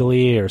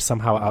illegally or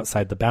somehow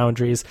outside the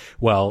boundaries.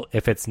 Well,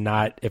 if it's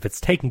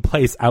taking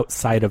place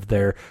outside of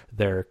their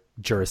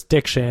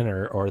jurisdiction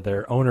or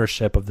their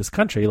ownership of this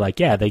country,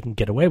 like, yeah, they can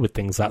get away with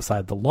things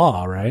outside the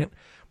law, right?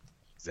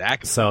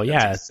 Exactly. So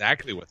yeah, that's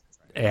exactly what.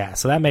 Yeah,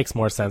 so that makes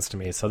more sense to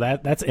me. So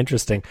that's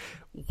interesting.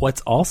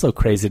 What's also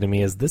crazy to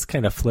me is this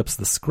kind of flips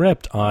the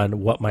script on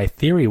what my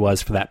theory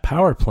was for that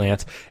power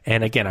plant.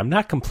 And again, I'm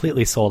not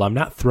completely sold. I'm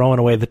not throwing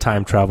away the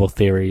time travel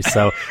theory.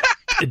 So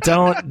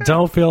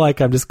don't feel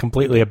like I'm just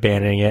completely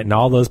abandoning it. And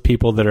all those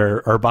people that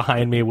are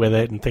behind me with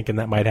it and thinking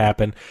that might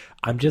happen,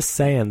 I'm just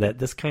saying that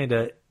this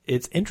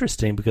it's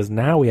interesting because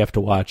now we have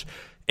to watch.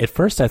 At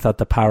first, I thought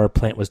the power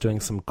plant was doing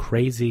some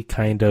crazy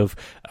kind of,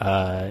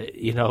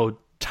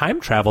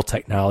 time travel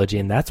technology,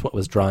 and that's what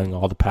was drawing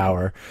all the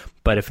power.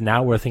 But if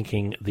now we're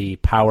thinking the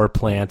power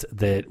plant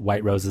that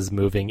White Rose is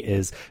moving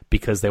is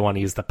because they want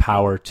to use the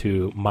power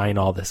to mine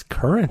all this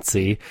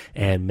currency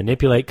and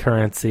manipulate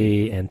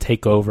currency and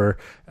take over,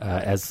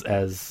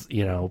 as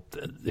you know,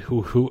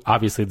 who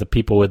obviously the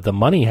people with the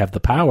money have the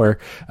power,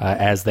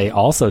 as they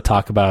also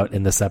talk about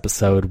in this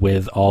episode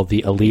with all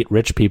the elite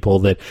rich people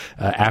that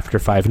after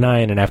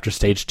 5/9 and after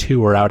Stage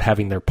 2 are out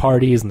having their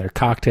parties and their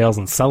cocktails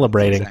and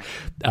celebrating.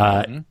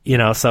 Exactly.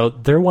 So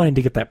they're wanting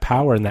to get that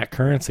power and that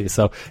currency.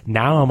 So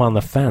now I'm on on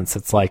the fence.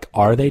 It's like,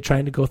 are they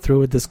trying to go through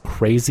with this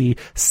crazy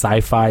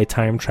sci-fi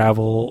time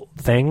travel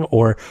thing,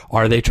 or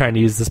are they trying to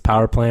use this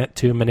power plant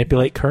to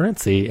manipulate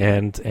currency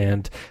and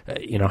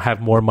have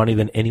more money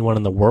than anyone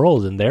in the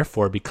world, and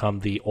therefore become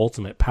the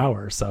ultimate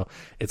power? So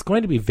it's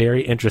going to be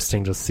very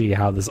interesting to see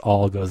how this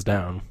all goes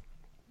down.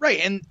 Right,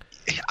 and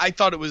I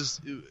thought it was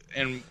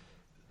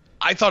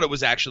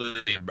actually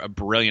a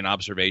brilliant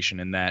observation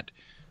in that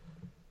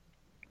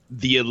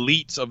the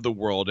elites of the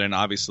world, and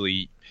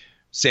obviously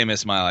Sam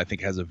Esmail, I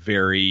think, has a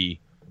very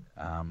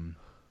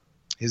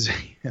he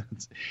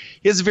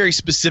has a very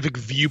specific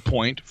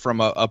viewpoint from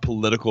a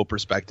political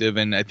perspective,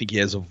 and I think he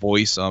has a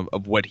voice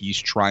of what he's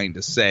trying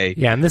to say.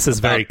 Yeah, and this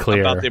is very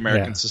clear about the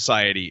American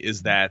society,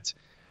 is that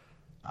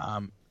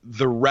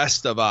the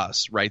rest of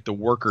us, right, the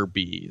worker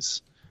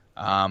bees,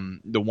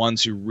 the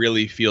ones who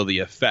really feel the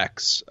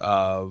effects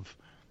of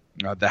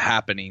the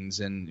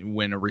happenings, and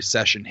when a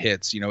recession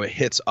hits, it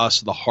hits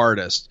us the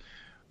hardest.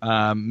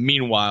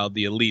 Meanwhile,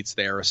 the elites,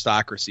 the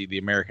aristocracy, the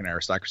American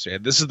aristocracy,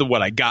 this is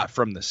what I got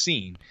from the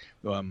scene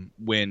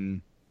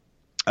when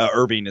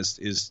Irving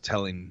is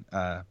telling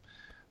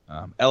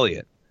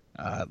Elliot,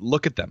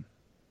 look at them.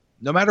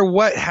 No matter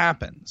what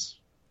happens,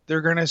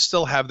 they're going to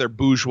still have their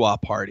bourgeois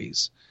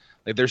parties.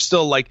 Like, they're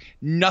still like,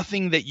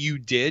 nothing that you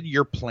did,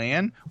 your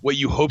plan, what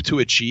you hope to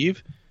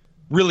achieve,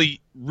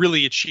 really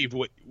achieved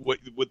what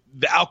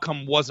the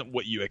outcome wasn't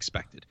what you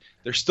expected.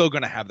 They're still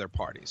going to have their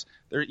parties.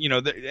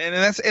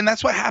 And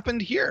that's what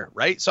happened here,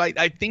 right? So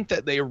I think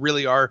that they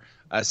really are.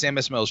 Sam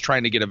Esmail is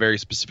trying to get a very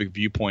specific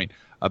viewpoint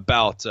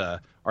about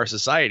our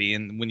society,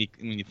 and when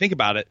you think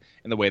about it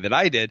in the way that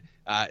I did,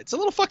 it's a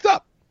little fucked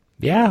up.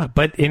 Yeah,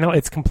 but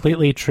it's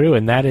completely true,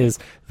 and that is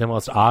the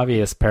most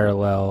obvious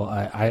parallel.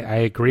 I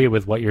agree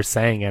with what you're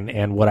saying,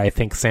 and what I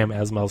think Sam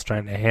Esmail is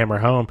trying to hammer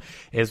home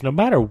is, no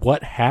matter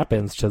what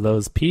happens to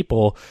those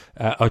people,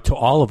 or to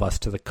all of us,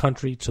 to the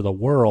country, to the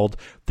world,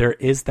 there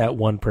is that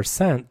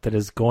 1% that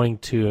is going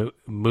to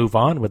move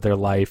on with their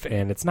life,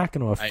 and it's not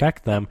going to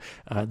affect them.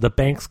 The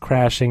banks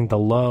crashing, the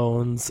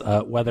loans,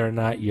 whether or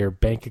not your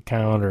bank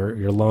account or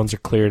your loans are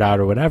cleared out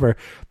or whatever,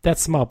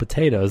 that's small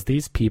potatoes.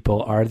 These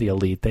people are the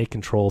elite. They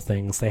control things.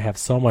 They have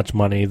so much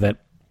money that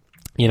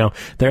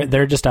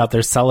they're just out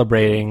there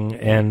celebrating,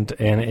 and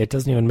it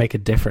doesn't even make a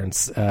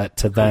difference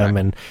to them.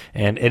 Correct.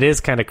 And it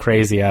is kind of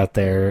crazy out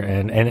there,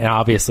 and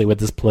obviously with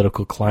this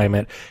political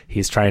climate,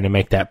 he's trying to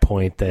make that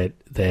point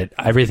that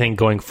everything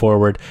going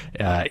forward,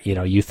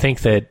 you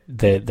think that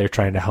they're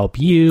trying to help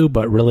you,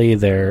 but really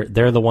they're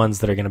the ones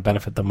that are going to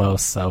benefit the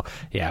most. So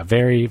yeah,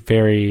 very,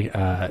 very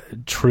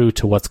true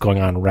to what's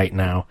going on right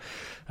now.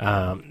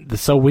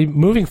 So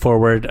moving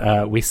forward,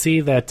 we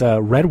see that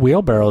Red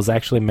Wheelbarrow is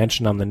actually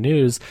mentioned on the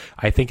news.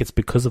 I think it's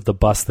because of the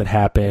bust that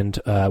happened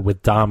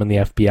with Dom and the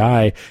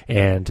FBI,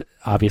 and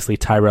obviously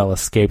Tyrell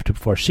escaped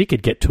before she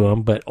could get to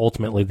him, but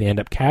ultimately they end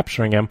up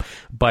capturing him.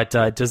 But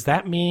does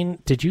that mean,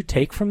 did you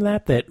take from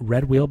that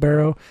Red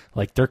Wheelbarrow,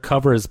 like, their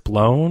cover is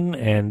blown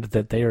and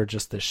that they are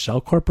just this shell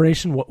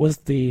corporation? What was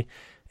the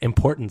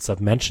importance of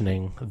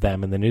mentioning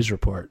them in the news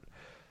report?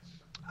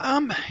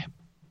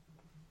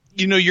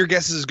 Your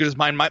guess is as good as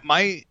mine.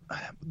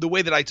 The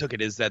way that I took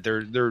it is that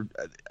they're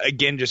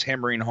again just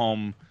hammering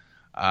home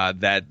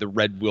that the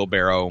Red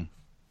Wheelbarrow,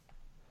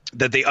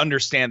 that they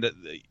understand that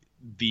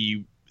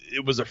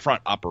it was a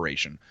front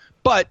operation.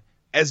 But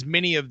as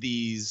many of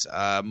these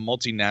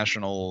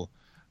multinational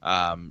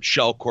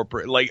shell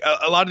corporate, like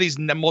a lot of these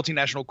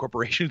multinational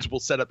corporations will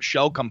set up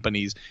shell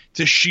companies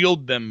to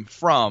shield them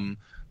from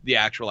the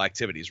actual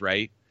activities,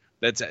 right?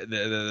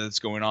 That's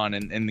going on,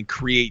 and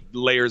create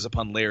layers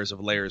upon layers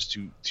of layers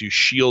to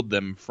shield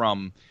them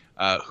from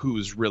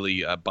who's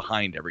really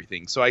behind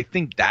everything. So I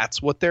think that's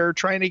what they're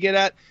trying to get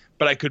at,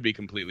 but I could be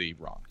completely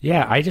wrong.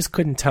 Yeah, I just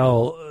couldn't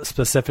tell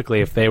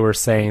specifically if they were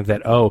saying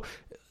that,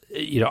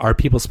 are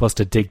people supposed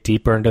to dig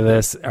deeper into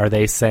this? Are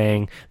they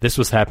saying this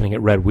was happening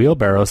at Red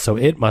Wheelbarrow, so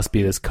it must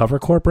be this cover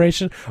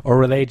corporation? Or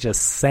were they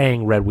just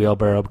saying Red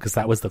Wheelbarrow because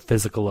that was the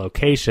physical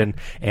location,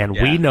 and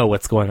we know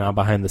what's going on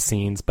behind the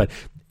scenes, but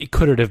it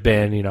could have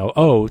been,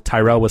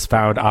 Tyrell was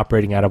found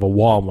operating out of a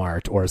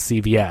Walmart or a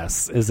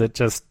CVS. Is it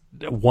just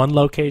one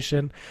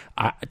location?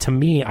 To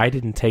me, I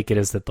didn't take it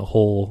as that the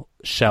whole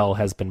shell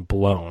has been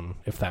blown,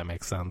 if that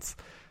makes sense.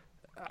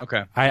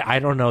 Okay. I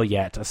don't know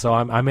yet. So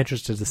I'm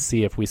interested to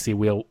see if we see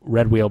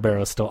Red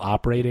Wheelbarrow still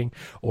operating,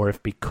 or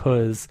if,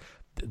 because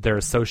they're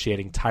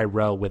associating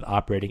Tyrell with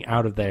operating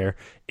out of there,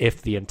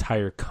 if the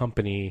entire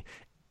company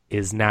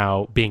is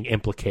now being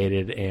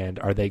implicated, and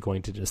are they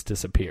going to just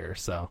disappear?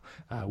 So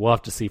we'll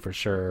have to see for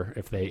sure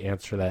if they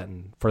answer that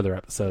in further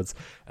episodes.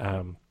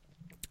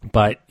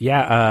 But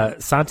yeah,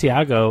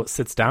 Santiago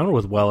sits down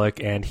with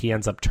Wellick, and he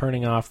ends up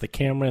turning off the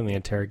camera in the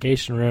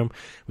interrogation room.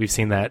 We've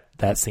seen that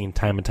scene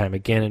time and time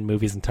again in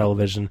movies and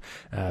television.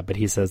 But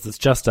he says, it's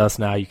just us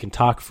now. You can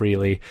talk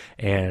freely.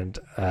 And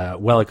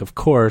Wellick, of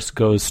course,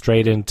 goes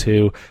straight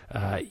into,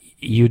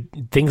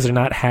 things are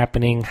not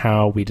happening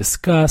how we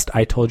discussed.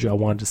 I told you I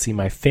wanted to see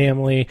my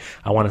family.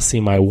 I want to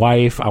see my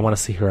wife. I want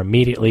to see her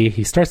immediately.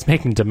 He starts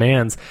making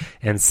demands,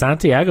 and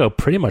Santiago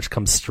pretty much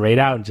comes straight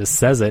out and just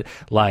says it.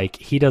 Like,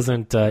 he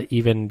doesn't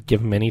even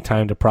give him any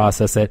time to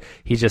process it.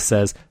 He just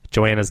says,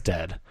 Joanna's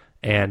dead.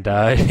 And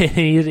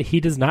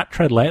he does not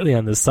tread lightly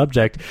on this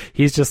subject.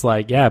 He's just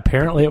like, yeah,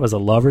 apparently it was a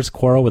lover's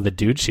quarrel with a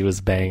dude she was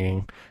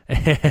banging.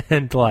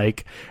 And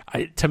like,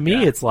 to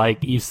me, it's like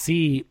you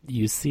see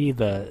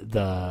the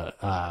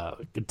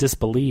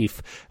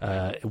disbelief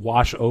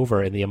wash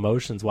over, and the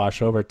emotions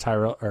wash over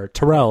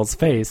Tyrell's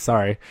face.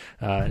 Sorry,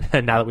 now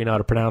that we know how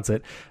to pronounce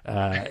it,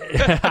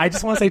 I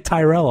just want to say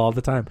Tyrell all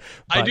the time.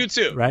 But, I do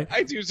too. Right?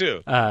 I do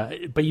too.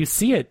 But you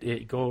see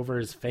it go over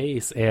his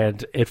face,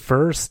 and at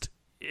first,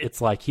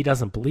 it's like he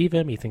doesn't believe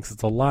him. He thinks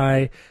it's a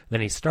lie.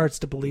 Then he starts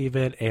to believe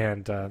it,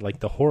 and like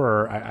the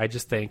horror, I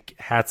just think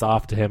hats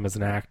off to him as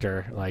an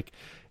actor. Like,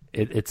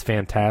 it's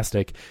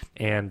fantastic.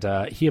 And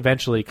he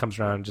eventually comes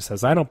around and just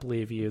says, I don't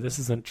believe you. This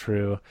isn't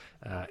true.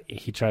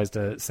 He tries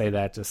to say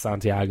that to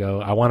Santiago.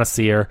 I want to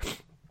see her.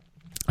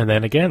 And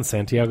then again,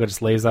 Santiago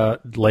just lays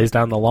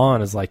down the law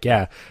and is like,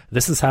 yeah,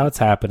 this is how it's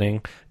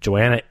happening.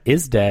 Joanna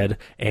is dead,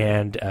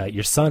 and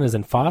your son is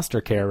in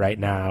foster care right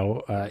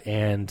now.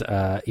 And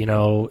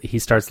he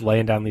starts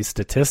laying down these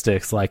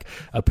statistics. Like,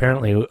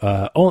 apparently,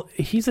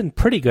 he's in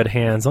pretty good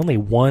hands. Only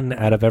 1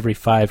 out of every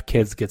 5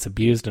 kids gets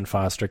abused in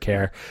foster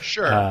care.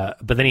 Sure.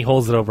 But then he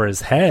holds it over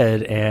his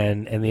head,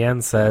 and in the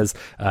end says,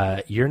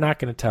 you're not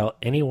going to tell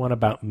anyone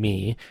about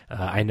me.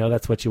 I know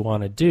that's what you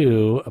want to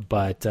do,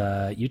 but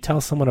you tell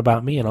someone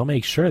about me, and I'll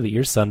make sure that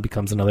your son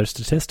becomes another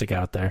statistic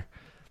out there.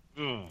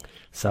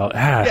 So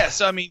yeah,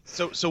 so I mean,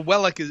 so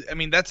Wellick is. I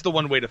mean, that's the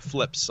one way to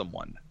flip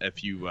someone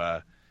if you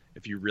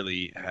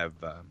really have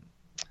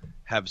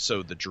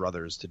sowed the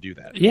druthers to do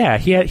that. Yeah,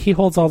 he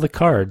holds all the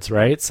cards,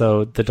 right?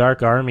 So the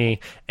Dark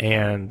Army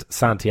and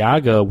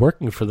Santiago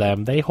working for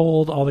them, they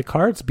hold all the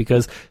cards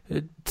because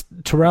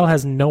Tyrell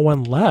has no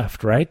one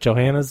left, right?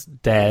 Johanna's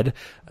dead.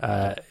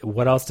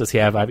 What else does he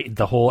have? I mean,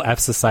 the whole F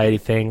Society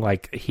thing,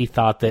 like, he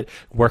thought that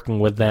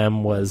working with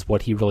them was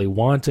what he really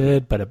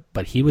wanted,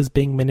 but he was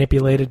being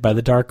manipulated by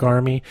the Dark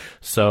Army.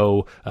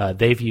 So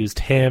they've used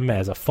him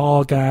as a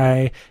fall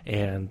guy,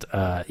 and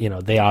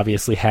they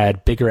obviously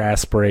had bigger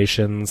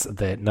aspirations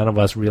that none of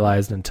us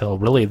realized until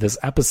really this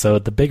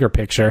episode, the bigger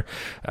picture.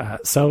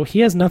 So he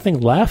has nothing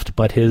left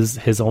but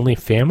his only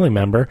family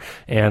member,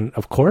 and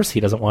of course he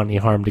doesn't want any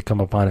harm to come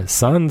upon his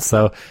son.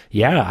 So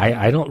yeah,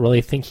 I don't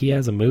really think he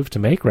has a move to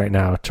make right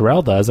now.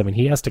 Tyrell does. I mean,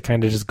 he has to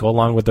kind of just go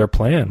along with their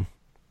plan.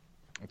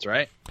 That's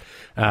right.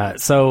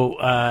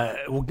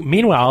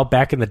 Meanwhile,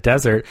 back in the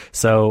desert,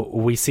 so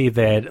we see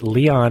that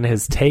Leon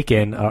has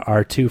taken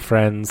our 2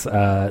 friends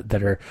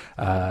that are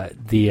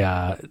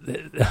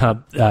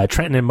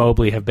Trenton and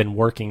Mobley have been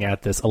working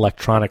at this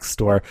electronics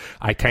store.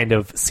 I kind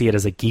of see it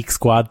as a Geek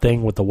Squad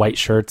thing with the white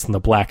shirts and the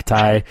black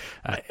tie.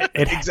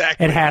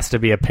 Exactly. It has to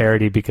be a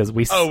parody because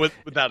without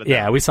a doubt.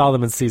 Yeah, we saw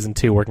them in season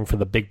 2 working for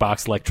the big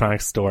box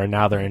electronics store, and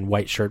now they're in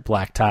white shirt,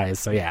 black ties.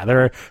 So yeah,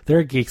 they're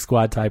a Geek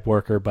Squad type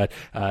worker, but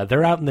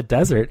they're out in the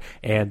desert,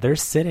 and they're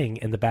sitting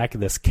in the back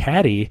of this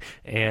caddy,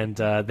 and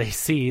they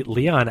see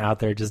Leon out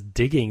there just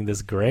digging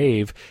this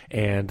grave,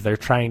 and they're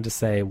trying to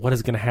say, what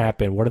is going to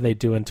happen? What are they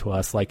doing to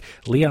us? Like,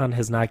 Leon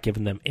has not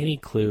given them any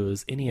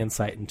clues, any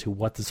insight into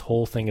what this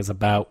whole thing is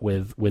about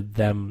with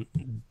them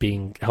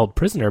being held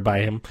prisoner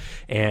by him.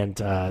 And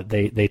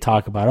they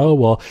talk about, oh,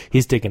 well,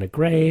 he's digging a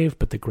grave,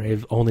 but the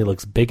grave only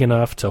looks big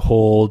enough to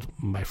hold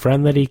my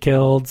friend that he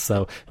killed,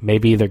 so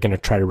maybe they're going to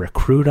try to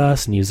recruit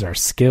us and use our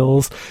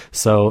skills.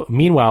 So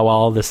meanwhile, while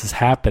all this is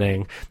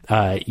happening,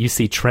 you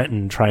see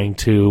Trenton trying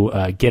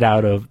to get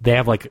out of, they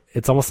have like,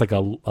 it's almost like a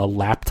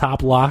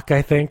laptop lock,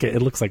 I think.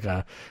 It looks like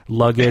a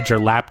luggage or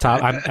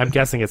laptop. I'm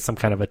guessing it's some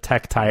kind of a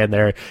tech tie in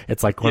there.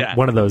 It's like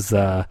one of those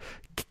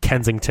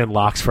Kensington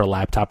locks for a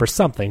laptop or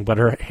something, but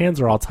her hands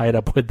are all tied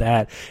up with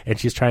that, and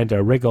she's trying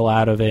to wriggle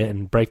out of it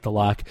and break the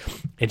lock,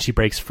 and she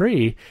breaks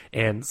free.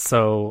 And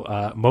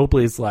so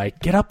Mobley's like,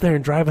 get up there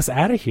and drive us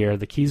out of here.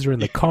 The keys are in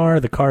the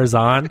car's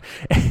on.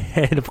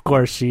 And of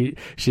course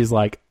she's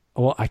like,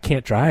 well, I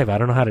can't drive. I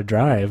don't know how to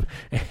drive.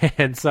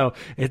 And so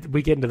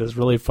we get into this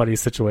really funny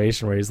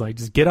situation where he's like,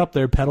 just get up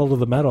there, pedal to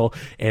the metal.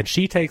 And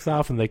she takes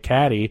off in the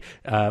caddy.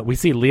 We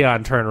see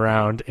Leon turn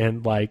around,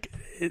 and like,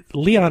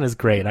 Leon is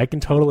great. I can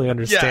totally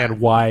understand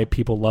why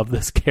people love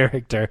this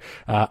character.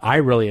 I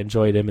really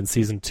enjoyed him in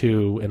season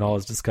 2 in all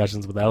his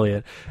discussions with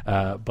Elliot.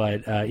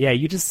 But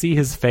you just see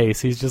his face.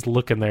 He's just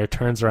looking there,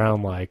 turns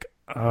around like,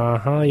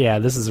 yeah,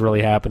 this is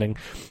really happening.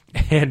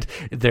 And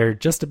they're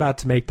just about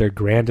to make their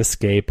grand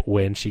escape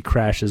when she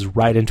crashes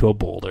right into a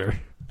boulder.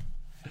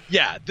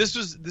 Yeah, this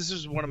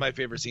was one of my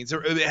favorite scenes.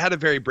 It had a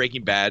very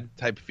Breaking Bad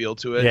type feel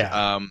to it.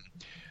 Yeah.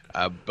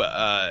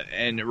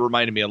 And it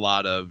reminded me a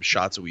lot of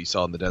shots that we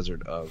saw in the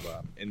desert of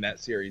in that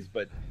series.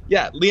 But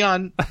yeah,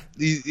 Leon,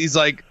 he's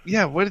like,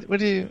 yeah, what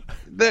do you?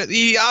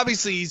 He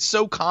obviously, he's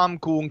so calm,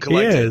 cool, and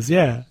collected. He is,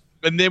 yeah.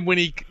 And then when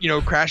he,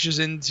 crashes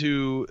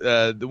into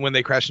when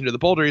they crash into the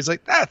boulder, he's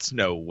like, "That's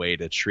no way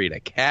to treat a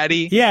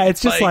caddy." Yeah,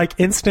 it's just like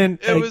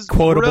instant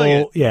quotable.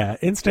 Brilliant. Yeah,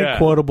 instant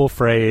quotable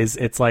phrase.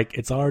 It's like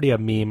it's already a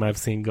meme I've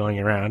seen going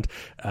around.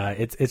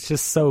 It's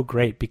just so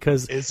great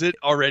because is it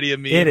already a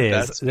meme? It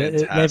is.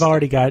 They've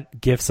already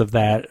got gifs of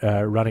that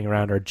running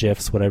around, or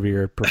gifs, whatever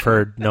your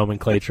preferred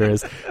nomenclature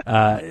is.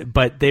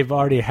 But they've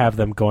already have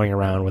them going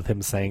around with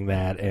him saying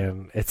that,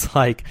 and it's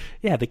like,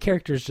 yeah, the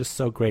character is just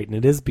so great, and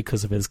it is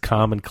because of his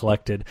calm and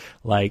collected.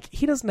 Like,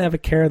 he doesn't have a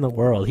care in the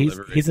world.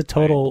 He's a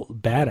total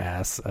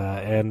badass,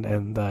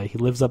 and he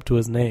lives up to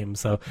his name.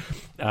 So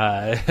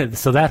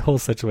that whole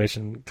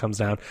situation comes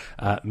down.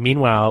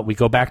 Meanwhile, we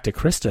go back to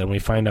Krista, and we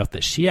find out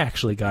that she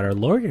actually got her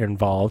lawyer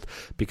involved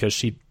because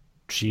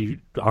she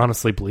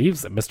honestly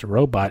believes that Mr.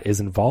 Robot is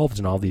involved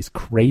in all these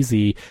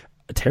crazy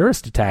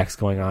terrorist attacks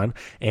going on,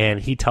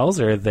 and he tells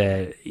her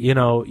that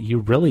you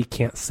really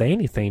can't say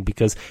anything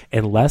because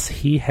unless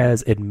he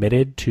has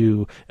admitted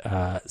to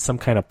some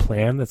kind of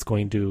plan that's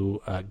going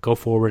to go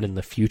forward in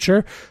the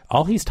future,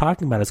 all he's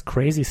talking about is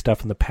crazy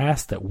stuff in the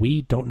past that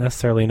we don't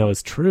necessarily know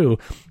is true.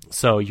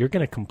 So you're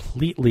going to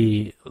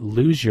completely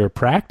lose your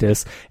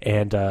practice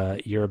and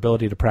your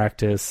ability to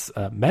practice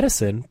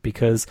medicine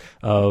because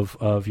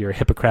of your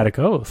Hippocratic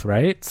oath,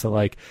 right?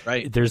 So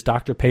there's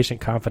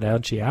doctor-patient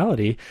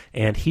confidentiality,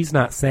 and he's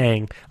not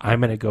saying, I'm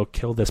going to go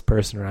kill this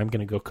person or I'm going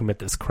to go commit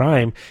this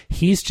crime.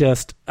 He's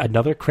just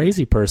another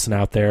crazy person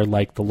out there.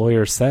 Like the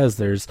lawyer says,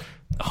 there's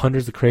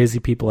hundreds of crazy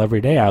people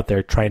every day out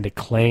there trying to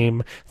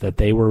claim that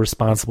they were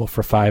responsible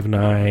for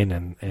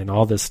 5/9 and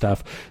all this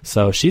stuff.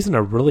 So she's in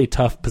a really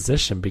tough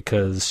position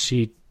because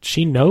she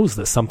knows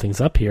that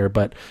something's up here,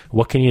 but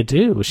what can you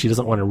do? She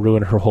doesn't want to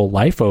ruin her whole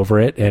life over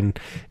it, and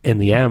in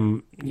the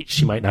end,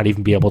 she might not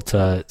even be able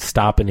to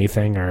stop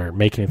anything or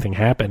make anything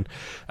happen.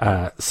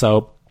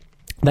 So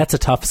that's a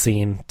tough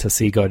scene to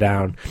see go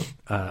down.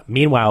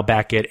 Meanwhile,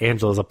 back at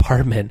Angela's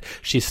apartment,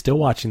 she's still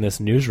watching this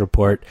news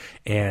report,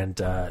 and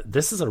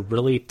this is a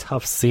really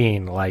tough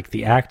scene. Like,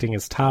 the acting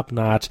is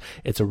top-notch.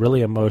 It's a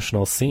really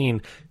emotional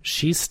scene.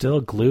 She's still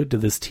glued to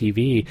this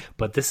TV,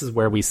 but this is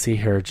where we see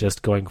her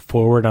just going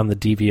forward on the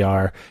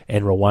DVR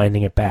and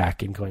rewinding it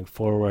back and going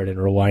forward and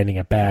rewinding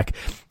it back,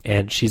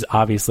 and she's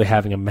obviously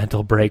having a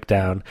mental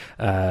breakdown.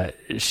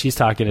 She's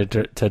talking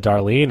to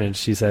Darlene, and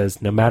she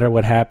says, no matter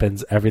what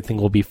happens, everything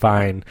will be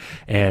fine,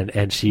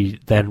 and she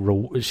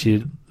then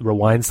she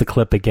rewinds the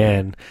clip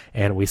again,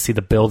 and we see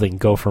the building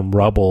go from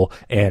rubble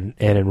and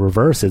in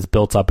reverse it's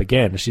built up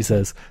again. She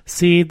says,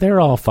 see,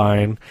 they're all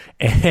fine.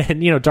 And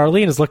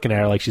Darlene is looking at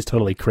her like she's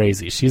totally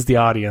crazy. She's the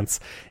audience,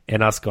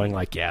 and us going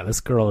like, yeah,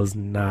 this girl is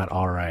not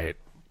all right.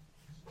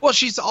 Well,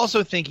 she's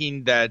also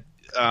thinking that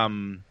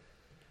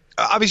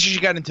obviously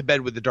she got into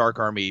bed with the Dark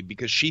Army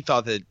because she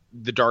thought that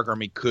the Dark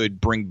Army could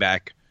bring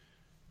back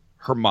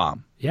her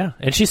mom. Yeah,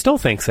 and she still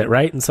thinks it,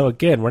 right? And so,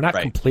 again, we're not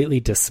completely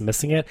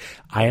dismissing it.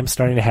 I am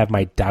starting to have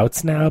my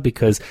doubts now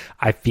because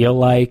I feel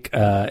like,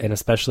 and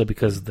especially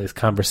because of these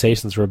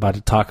conversations we're about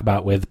to talk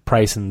about with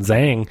Price and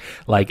Zhang,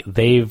 like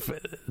they're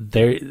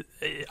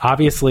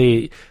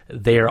obviously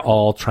they're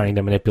all trying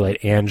to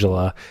manipulate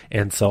Angela.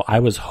 And so I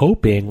was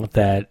hoping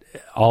that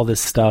all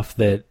this stuff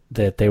that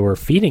they were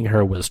feeding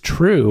her was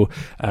true,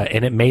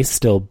 and it may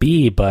still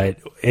be, but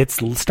it's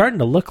starting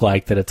to look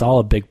like that it's all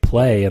a big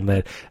play, and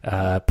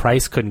that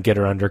Price couldn't get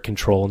her under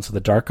control, and so the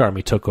Dark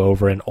Army took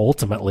over and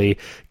ultimately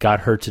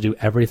got her to do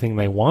everything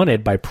they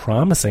wanted by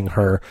promising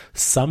her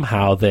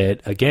somehow that,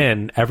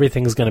 again,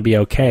 everything's going to be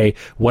okay.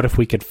 What if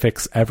we could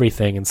fix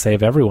everything and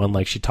save everyone,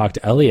 like she talked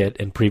to Elliot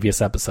in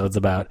previous episodes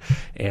about?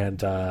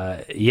 And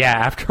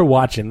after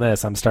watching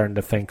this, I'm starting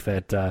to think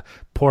that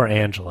poor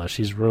Angela,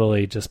 she's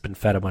really just been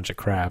fed a bunch of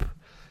crap.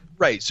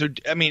 Right. So,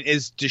 I mean,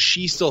 does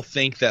she still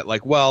think that,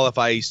 like, well, if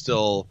I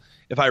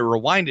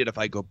rewind it, if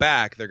I go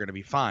back, they're going to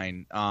be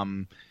fine?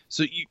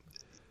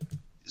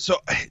 So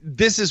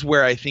this is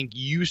where I think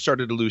you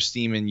started to lose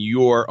steam in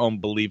your own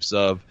beliefs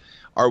of,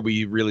 are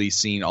we really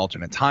seeing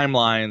alternate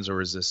timelines,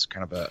 or is this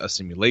kind of a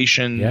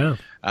simulation? Yeah.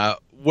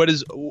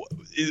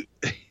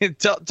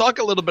 Talk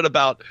a little bit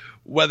about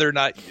whether or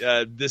not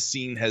this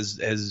scene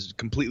has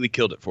completely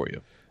killed it for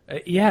you.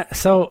 Yeah,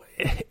 so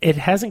it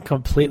hasn't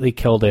completely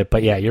killed it,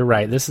 but yeah, you're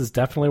right. This is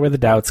definitely where the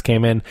doubts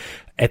came in.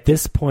 At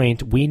this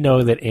point, we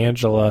know that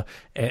Angela,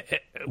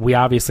 we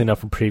obviously know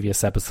from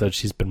previous episodes,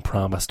 she's been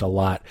promised a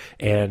lot,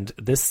 and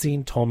this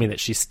scene told me that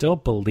she still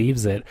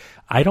believes it.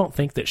 I don't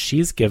think that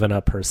she's given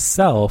up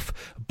herself,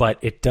 but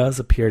it does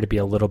appear to be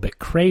a little bit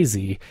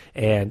crazy,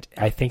 and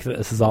I think that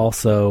this is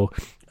also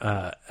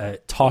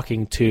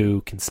talking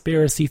to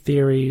conspiracy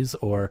theories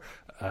or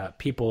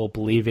people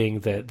believing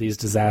that these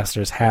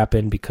disasters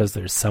happen because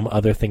there's some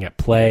other thing at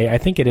play. I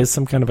think it is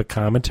some kind of a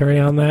commentary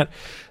on that,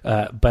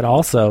 but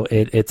also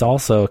it's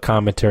also a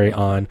commentary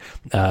on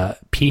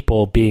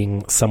people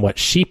being somewhat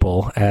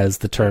sheeple, as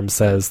the term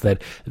says,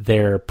 that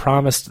they're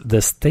promised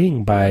this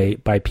thing by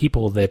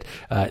people that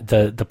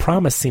the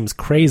promise seems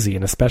crazy,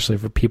 and especially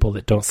for people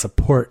that don't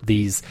support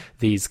these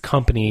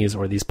companies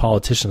or these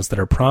politicians that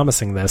are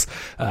promising this.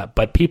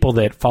 But people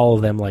that follow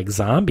them like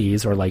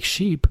zombies or like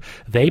sheep,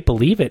 they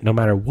believe it no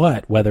matter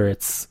what, whether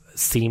it's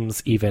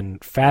seems even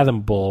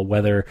fathomable,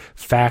 whether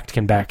fact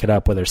can back it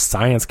up, whether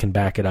science can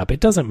back it up. It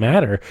doesn't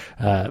matter.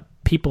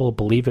 People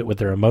believe it with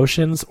their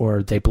emotions,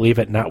 or they believe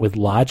it not with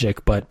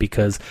logic, but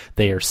because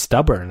they are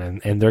stubborn,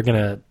 and they're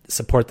going to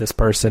support this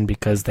person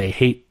because they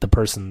hate the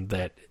person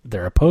that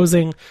they're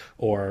opposing,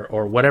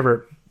 or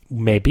whatever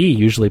may be,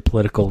 usually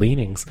political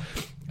leanings.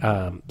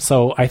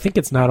 So I think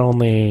it's not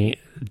only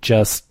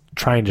just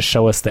trying to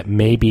show us that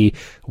maybe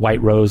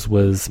White Rose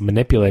was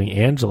manipulating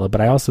Angela, but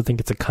I also think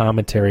it's a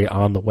commentary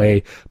on the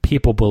way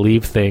people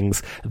believe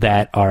things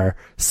that are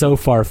so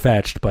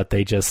far-fetched, but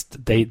they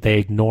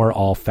ignore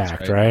all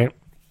fact, right?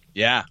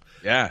 Yeah,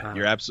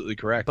 you're absolutely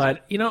correct.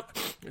 But,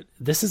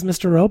 this is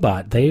Mr.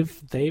 Robot.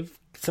 They've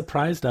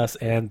surprised us,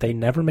 and they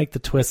never make the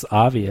twists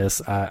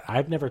obvious.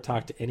 I've never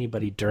talked to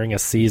anybody during a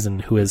season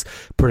who has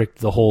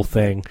predicted the whole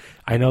thing.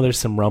 I know there's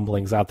some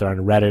rumblings out there on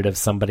Reddit of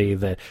somebody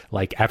that,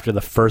 like, after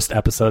the first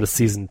episode of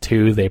season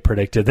 2, they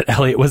predicted that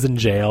Elliot was in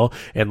jail,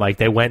 and like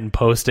they went and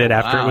posted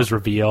after it was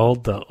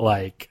revealed,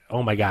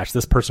 oh my gosh,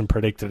 this person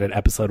predicted it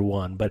episode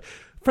 1. But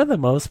for the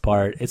most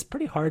part, it's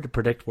pretty hard to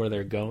predict where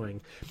they're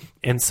going.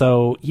 And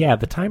so, yeah,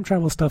 the time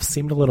travel stuff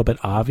seemed a little bit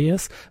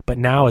obvious, but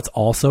now it's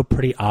also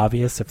pretty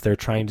obvious if they're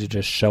trying to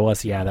just show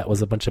us, yeah, that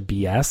was a bunch of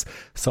BS.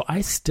 So I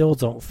still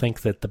don't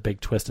think that the big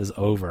twist is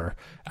over.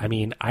 I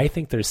mean, I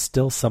think there's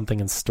still something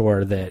in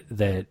store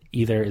that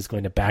either is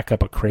going to back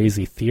up a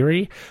crazy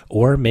theory,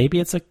 or maybe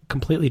it's a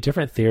completely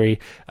different theory.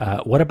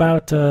 What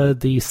about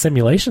the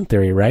simulation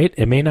theory, right?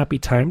 It may not be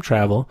time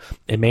travel.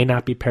 It may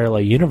not be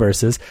parallel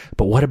universes,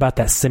 but what about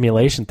that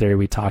simulation theory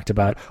we talked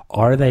about?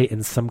 Are they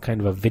in some kind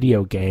of a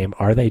video game?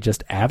 Are they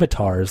just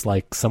avatars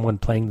like someone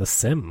playing The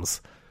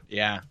Sims?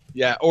 Yeah.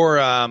 Or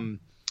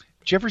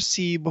did you ever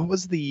see, what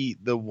was the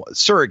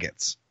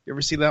Surrogates? You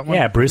ever see that one?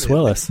 Yeah, Bruce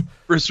Willis.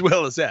 Bruce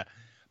Willis, yeah.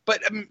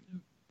 But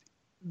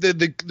the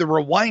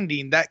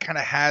rewinding, that kind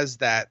of has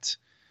that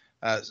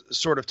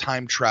sort of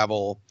time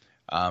travel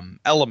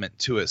element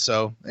to it.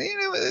 So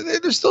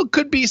there still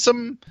could be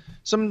some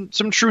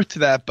truth to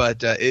that,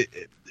 but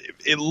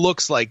it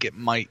looks like it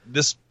might.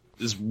 This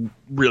is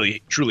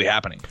really truly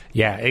happening.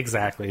 Yeah,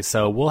 exactly.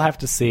 So we'll have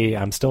to see.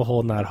 I'm still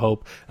holding out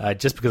hope,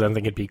 just because I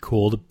think it'd be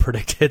cool to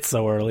predict it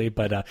so early.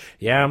 But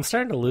yeah, I'm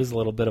starting to lose a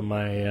little bit of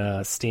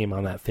my steam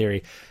on that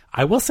theory.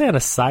 I will say on a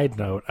side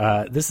note,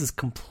 this is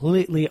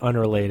completely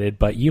unrelated,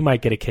 but you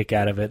might get a kick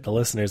out of it. The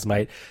listeners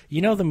might.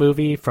 You know the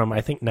movie from,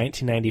 I think,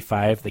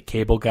 1995, The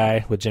Cable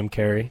Guy with Jim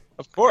Carrey?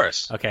 Of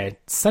course. Okay,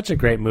 such a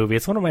great movie.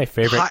 It's one of my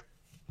favorite.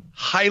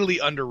 Highly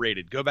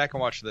underrated. Go back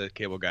and watch The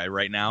Cable Guy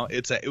right now.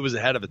 It was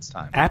ahead of its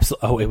time.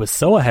 Absolutely. Oh, it was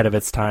so ahead of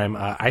its time.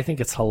 I think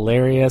it's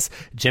hilarious.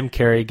 Jim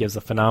Carrey gives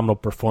a phenomenal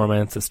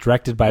performance. It's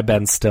directed by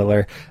Ben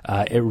Stiller.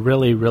 It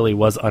really, really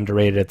was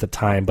underrated at the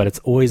time, but it's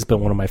always been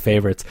one of my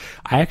favorites.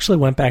 I actually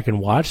went back and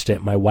watched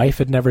it. My wife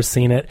had never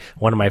seen it.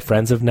 One of my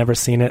friends have never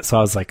seen it. So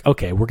I was like,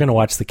 okay, we're going to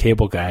watch The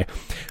Cable Guy.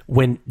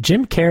 When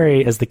Jim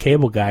Carrey is The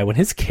Cable Guy, when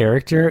his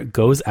character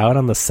goes out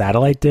on the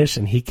satellite dish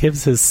and he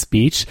gives his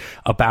speech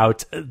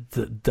about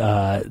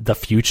the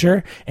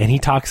future, and he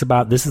talks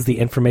about this is the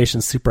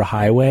information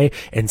superhighway,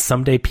 and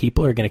someday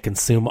people are going to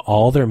consume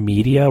all their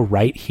media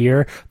right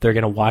here. They're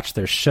going to watch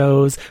their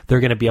shows. They're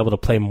going to be able to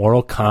play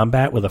Mortal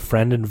Kombat with a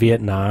friend in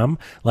Vietnam.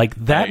 Like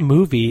that Right.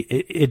 movie,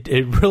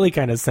 it really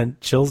kind of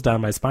sent chills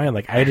down my spine.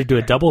 Like I had to do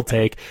a double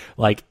take.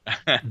 Like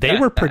they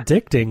were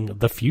predicting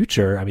the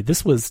future. I mean,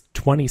 this was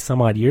 20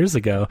 some odd years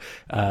ago,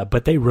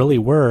 but they really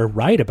were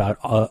right about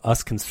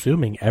us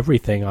consuming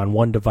everything on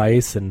one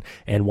device and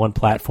one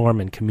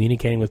platform and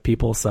communicating with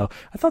people. So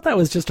I thought that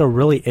was just a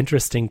really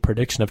interesting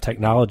prediction of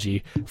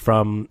technology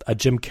from a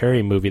Jim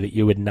Carrey movie that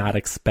you would not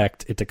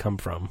expect it to come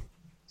from.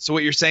 So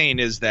what you're saying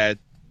is that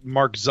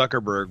Mark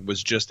Zuckerberg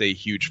was just a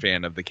huge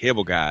fan of The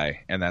Cable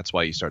Guy, and that's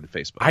why you started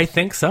Facebook. I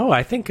think so.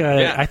 I think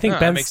that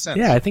Ben. makes sense.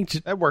 Yeah, I think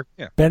That worked.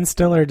 Yeah. Ben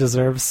Stiller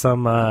deserves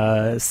some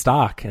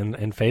stock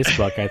in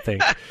Facebook. I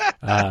think.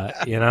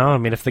 I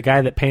mean, if the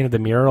guy that painted the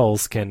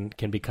murals can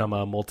become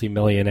a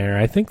multimillionaire,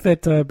 I think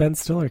that Ben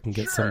Stiller can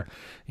get some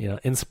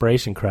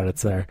inspiration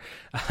credits there.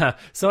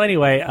 So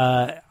anyway,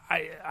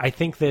 I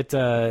think that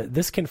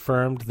this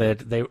confirmed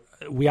that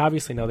we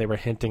obviously know they were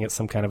hinting at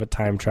some kind of a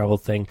time travel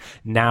thing.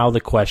 Now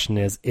the question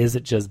is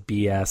it just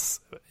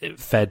BS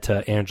fed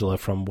to Angela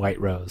from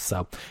White Rose?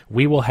 So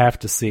we will have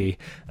to see.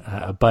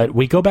 But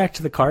we go back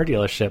to the car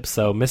dealership.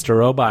 So Mr.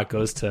 Robot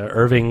goes to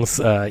Irving's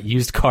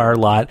used car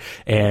lot,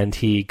 and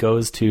he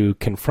goes to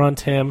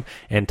confront him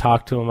and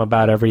talk to him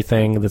about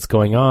everything that's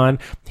going on.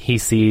 He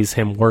sees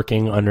him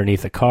working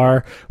underneath a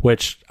car,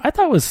 which I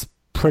thought was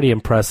pretty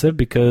impressive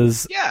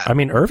because, Yeah. I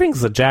mean,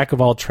 Irving's a jack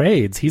of all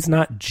trades. He's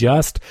not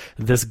just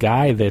this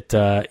guy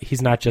that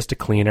he's not just a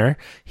cleaner.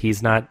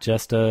 He's not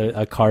just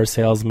a car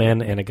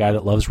salesman and a guy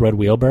that loves red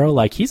wheelbarrow.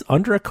 Like, he's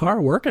under a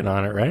car working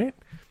on it, right?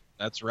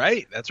 That's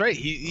right.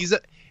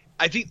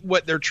 I think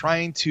what they're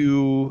trying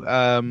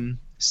to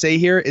say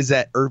here is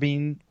that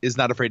Irving is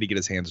not afraid to get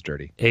his hands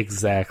dirty.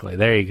 Exactly.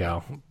 There you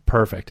go.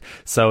 Perfect.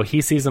 So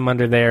he sees him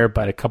under there,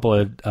 but a couple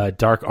of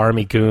Dark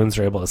Army goons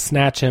are able to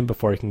snatch him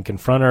before he can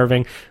confront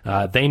Irving.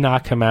 They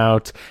knock him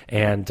out,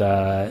 and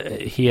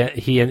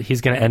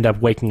he's going to end up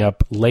waking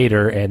up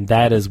later, and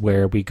that is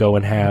where we go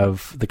and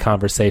have the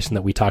conversation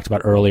that we talked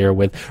about earlier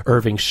with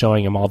Irving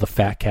showing him all the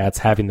fat cats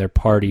having their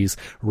parties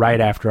right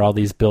after all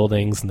these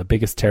buildings and the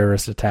biggest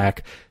terrorist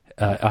attack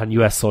on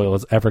U.S. soil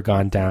has ever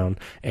gone down,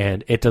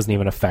 and it doesn't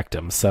even affect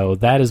him. So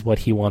that is what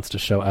he wants to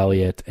show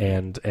Elliot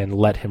and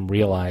let him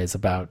realize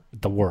about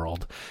the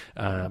world.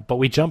 But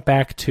we jump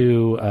back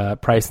to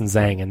Price and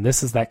Zhang, and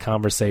this is that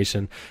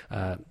conversation.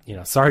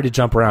 Sorry to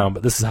jump around,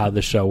 but this is how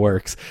the show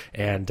works.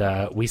 And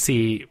we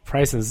see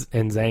Price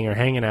and Zhang are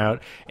hanging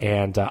out,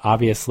 and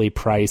obviously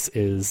Price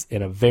is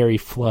in a very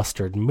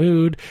flustered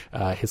mood.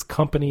 His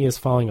company is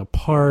falling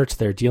apart.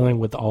 They're dealing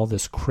with all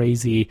this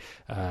crazy,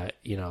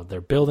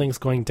 their buildings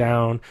going down.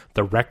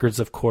 The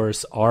records, of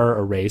course, are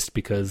erased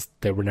because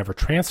they were never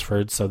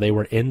transferred, so they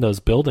were in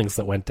those buildings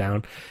that went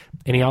down.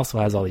 And he also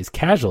has all these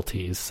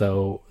casualties,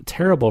 so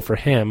terrible for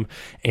him.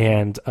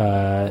 And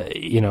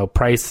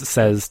Price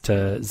says to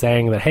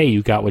Zhang that, hey,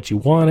 you got what you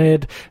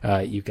wanted,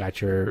 you got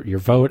your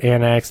vote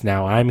annexed,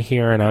 now I'm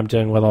here and I'm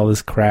dealing with all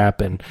this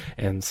crap.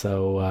 And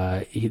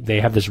so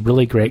they have this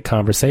really great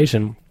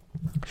conversation.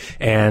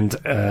 And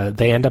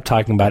they end up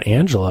talking about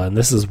Angela, and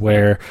this is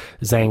where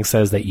Zhang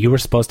says that you were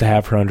supposed to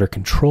have her under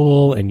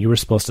control and you were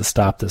supposed to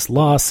stop this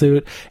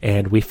lawsuit.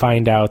 And we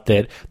find out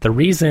that the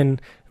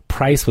reason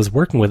Price was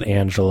working with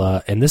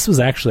Angela, and this was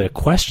actually a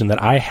question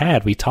that I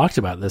had, we talked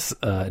about this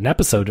an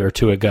episode or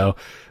two ago.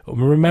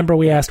 Remember,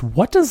 we asked,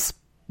 what does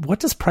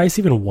Price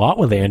even want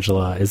with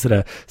Angela? Is it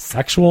a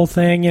sexual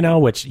thing,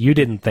 which you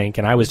didn't think,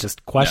 and I was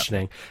just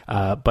questioning.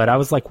 Yeah. But I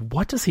was like,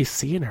 what does he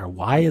see in her?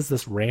 Why is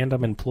this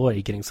random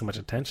employee getting so much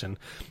attention?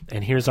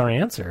 And here's our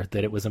answer,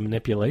 that it was a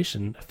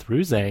manipulation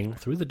through Zhang,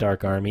 through the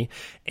Dark Army,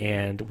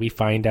 and we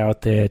find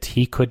out that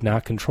he could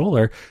not control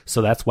her,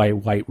 so that's why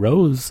White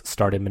Rose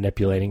started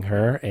manipulating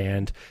her.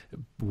 And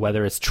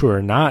whether it's true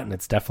or not, and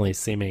it's definitely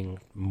seeming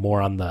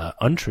more on the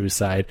untrue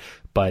side,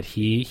 but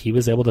he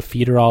was able to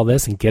feed her all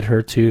this and get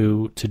her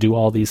to do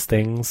all these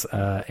things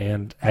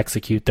and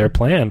execute their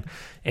plan.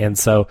 And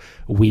so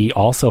we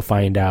also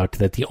find out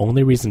that the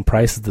only reason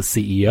Price is the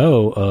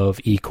CEO of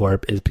E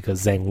Corp is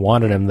because Zhang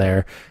wanted him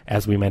there,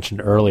 as we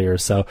mentioned earlier.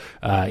 So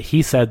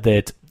he said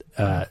that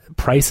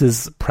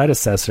Price's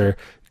predecessor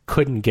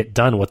couldn't get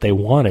done what they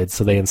wanted,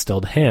 so they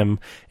instilled him,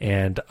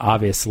 and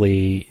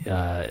obviously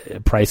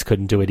Price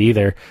couldn't do it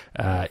either.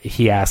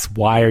 He asks,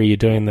 why are you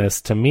doing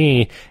this to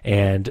me?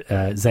 And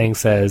Zhang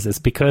says, it's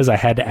because I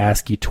had to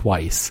ask you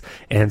twice.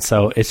 And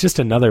so it's just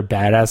another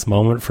badass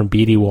moment from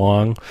BD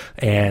Wong,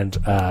 and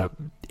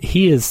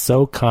he is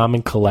so calm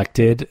and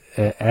collected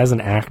as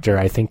an actor.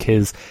 I think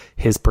his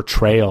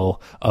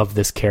portrayal of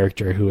this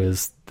character, who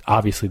is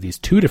obviously these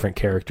two different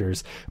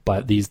characters,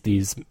 but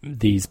these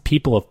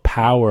people of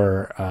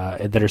power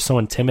that are so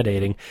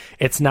intimidating.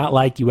 It's not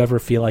like you ever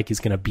feel like he's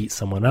going to beat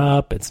someone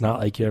up. It's not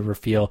like you ever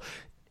feel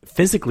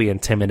physically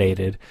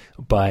intimidated,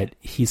 but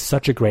he's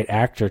such a great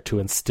actor to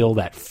instill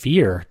that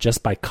fear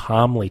just by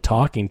calmly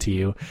talking to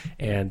you.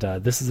 And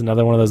this is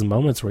another one of those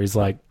moments where he's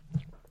like,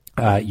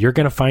 you're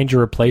going to find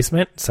your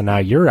replacement, so now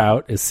you're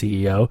out as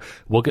CEO.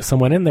 We'll get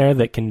someone in there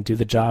that can do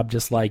the job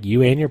just like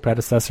you and your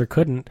predecessor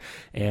couldn't,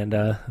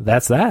 and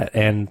that's that.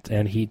 And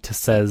he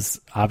says,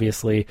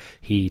 obviously,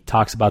 he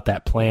talks about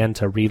that plan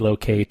to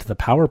relocate the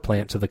power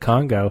plant to the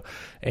Congo,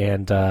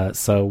 and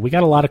so we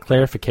got a lot of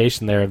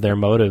clarification there of their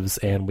motives,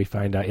 and we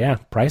find out, yeah,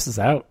 Price is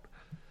out.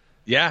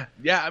 Yeah.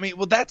 I mean,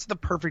 well, that's the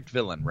perfect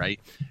villain, right?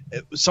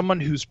 Someone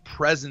whose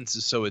presence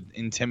is so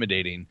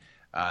intimidating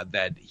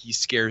that he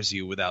scares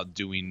you without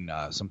doing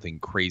something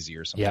crazy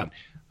or something.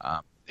 Yeah.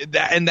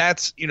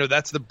 That's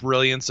the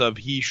brilliance of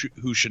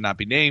Who Should Not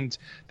Be Named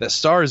that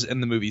stars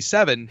in the movie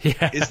Seven.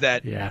 Yeah. Is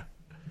that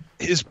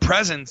his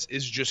presence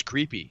is just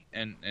creepy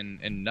and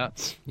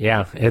nuts.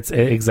 Yeah,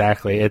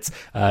 exactly.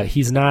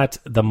 He's not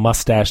the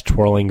mustache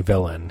twirling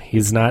villain.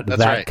 He's not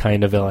that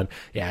kind of villain.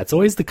 Yeah, it's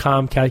always the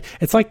calm.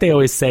 It's like they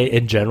always say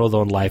in general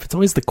though in life, it's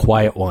always the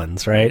quiet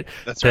ones, right?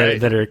 That's right.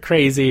 That are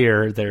crazy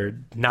or they're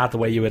not the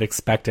way you would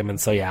expect them.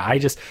 And so yeah,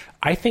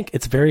 I think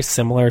it's very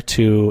similar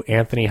to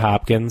Anthony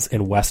Hopkins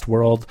in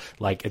Westworld.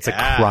 Like it's a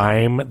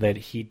crime that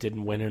he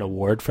didn't win an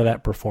award for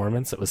that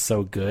performance. It was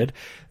so good.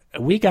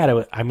 We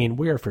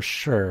are for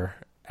sure,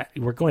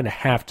 we're going to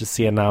have to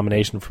see a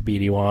nomination for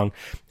BD Wong.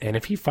 And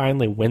if he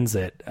finally wins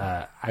it,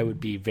 I would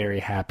be very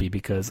happy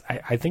because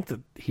I think that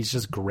he's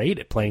just great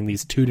at playing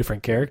these two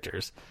different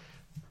characters.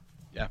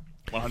 Yeah.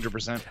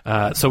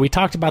 100%. So we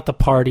talked about the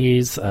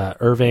parties.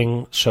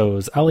 Irving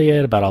shows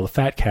Elliot about all the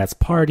fat cats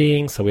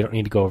partying, so we don't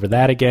need to go over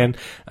that again.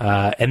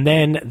 And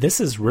then this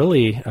is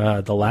really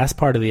the last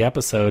part of the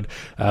episode.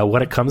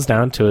 What it comes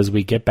down to is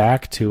we get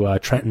back to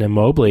Trenton and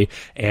Mobley,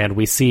 and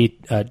we see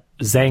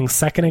Zhang's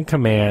second in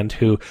command,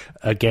 who,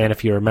 again,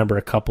 if you remember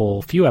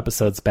a few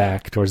episodes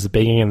back towards the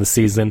beginning of the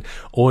season,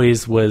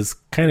 always was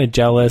kind of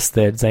jealous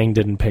that Zhang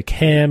didn't pick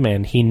him,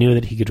 and he knew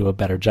that he could do a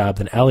better job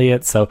than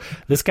Elliot. So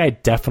this guy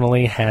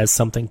definitely has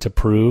something to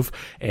prove,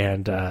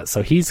 and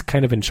so he's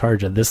kind of in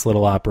charge of this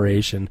little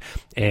operation,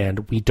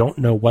 and we don't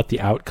know what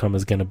the outcome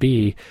is going to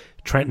be.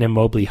 Trenton and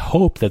Mobley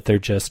hope that they're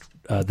just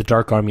the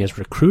Dark Army is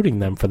recruiting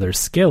them for their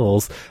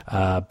skills,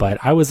 but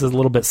I was a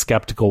little bit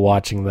skeptical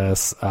watching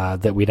this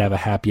that we'd have a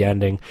happy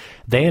ending.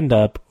 They end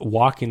up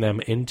walking them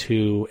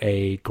into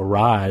a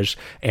garage,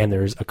 and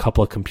there's a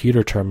couple of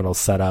computer terminals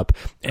set up,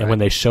 and when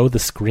they show the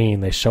screen,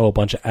 they show a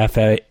bunch of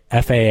FAA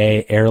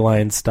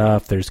airline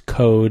stuff, there's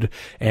code,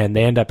 and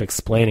they end up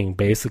explaining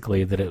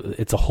basically that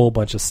it's a whole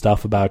bunch of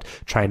stuff about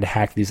trying to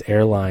hack these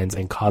airlines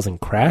and causing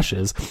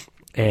crashes,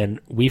 and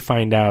we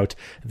find out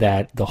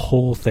that the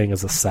whole thing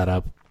is a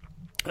setup.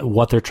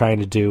 What they're trying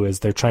to do is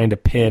they're trying to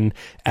pin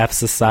F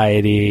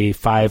Society,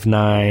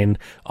 5-9,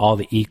 all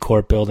the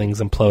E-Corp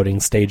buildings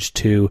imploding, Stage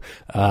 2.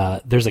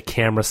 There's a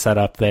camera set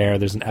up there.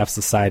 There's an F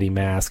Society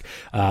mask.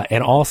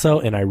 And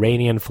also an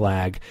Iranian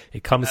flag.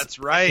 That's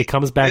right. It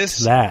comes back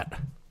to that.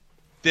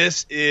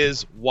 This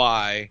is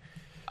why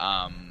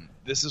I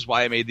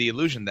made the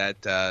illusion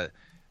that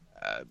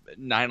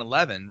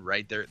 9/11,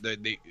 right?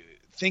 They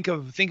think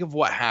of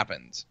what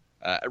happened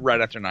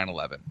right after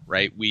 9/11,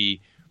 right?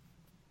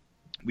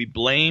 We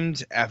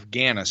blamed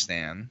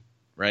Afghanistan,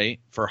 right,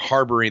 for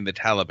harboring the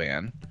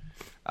Taliban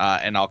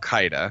and Al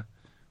Qaeda,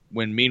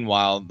 when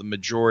meanwhile the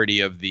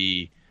majority of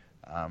the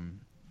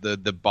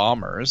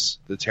bombers,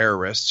 the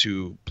terrorists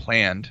who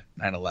planned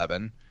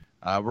 9/11,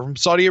 were from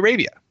Saudi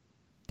Arabia,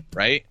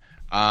 right?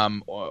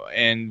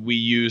 And we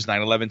used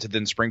 9/11 to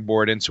then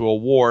springboard into a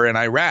war in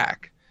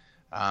Iraq,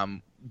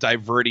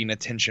 diverting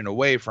attention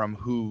away from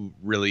who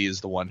really is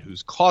the one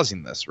who's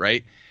causing this,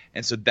 right?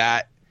 And so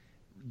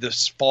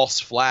this false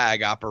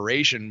flag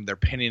operation, they're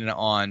pinning it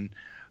on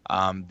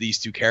these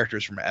two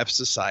characters from F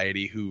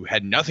Society who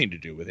had nothing to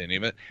do with any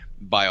of it,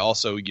 by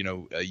also,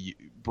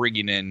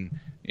 bringing in,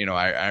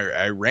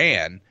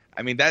 Iran.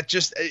 I mean, that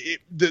just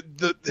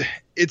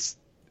it's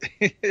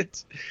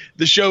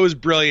the show is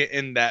brilliant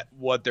in that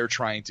what they're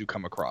trying to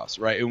come across,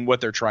 right, and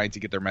what they're trying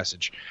to get their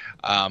message.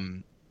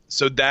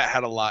 So that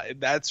had a lot.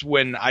 That's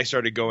when I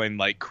started going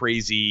like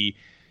crazy,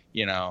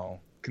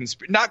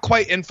 not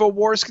quite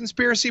InfoWars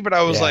conspiracy, but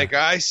I was like,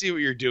 I see what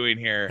you're doing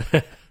here.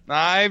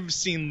 I've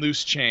seen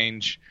loose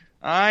change.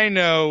 I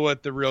know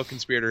what the real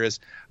conspirator is.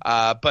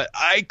 But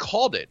I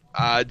called it.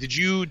 Did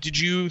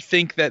you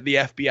think that the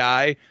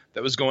FBI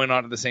that was going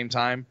on at the same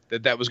time,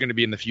 that was going to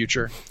be in the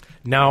future?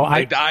 No,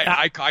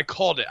 I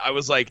called it. I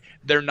was like,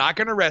 they're not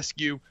going to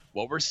rescue.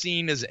 What we're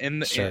seeing is in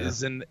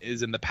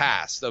the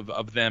past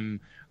of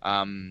them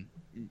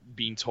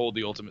being told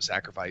the ultimate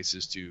sacrifice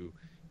is to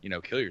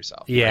kill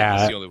yourself. Yeah.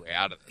 That's the only way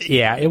out of this.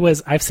 Yeah, it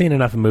was. I've seen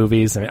enough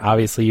movies. I mean,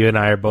 obviously, you and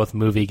I are both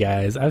movie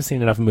guys. I've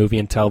seen enough movie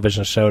and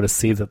television show to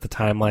see that the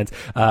timelines,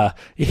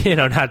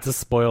 not to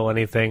spoil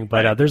anything,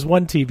 but there's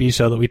one TV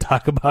show that we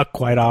talk about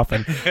quite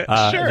often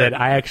that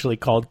I actually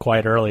called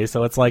quite early.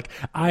 So it's like,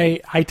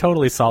 I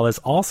totally saw this.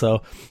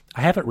 Also, I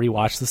haven't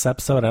rewatched this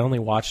episode. I only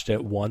watched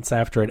it once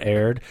after it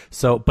aired.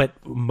 So, but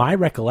my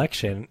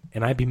recollection,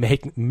 and I'd be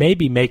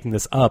maybe making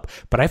this up,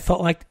 but I felt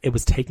like it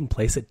was taking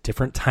place at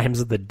different times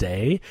of the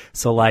day.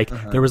 So,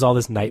 there was all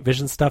this night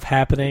vision stuff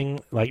happening,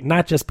 like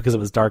not just because it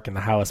was dark in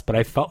the house, but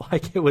I felt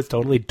like it was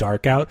totally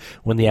dark out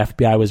when the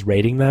FBI was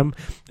raiding them,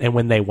 and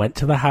when they went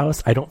to the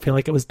house, I don't feel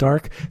like it was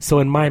dark. So,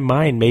 in my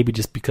mind, maybe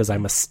just because I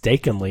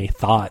mistakenly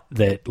thought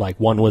that like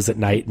one was at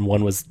night and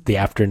one was the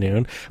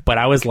afternoon, but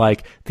I was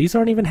like, these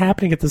aren't even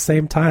happening at the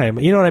same time.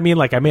 You know what I mean?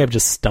 Like I may have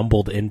just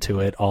stumbled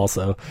into it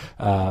also.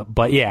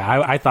 But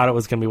yeah, I thought it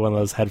was going to be one of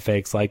those head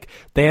fakes. Like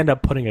they end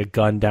up putting a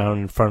gun down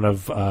in front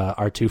of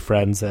our two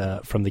friends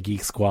from the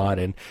Geek Squad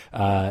and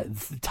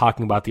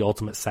talking about the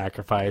ultimate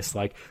sacrifice.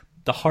 Like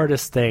the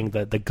hardest thing,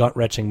 the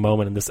gut-wrenching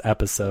moment in this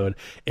episode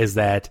is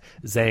that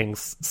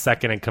Zhang's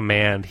second in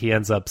command, he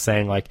ends up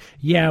saying like,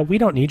 yeah, we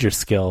don't need your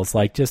skills.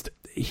 Like just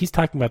he's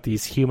talking about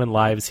these human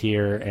lives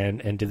here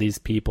and to these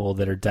people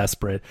that are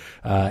desperate,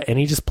 and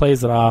he just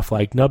plays it off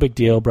like no big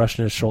deal,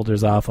 brushing his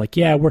shoulders off like,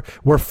 yeah,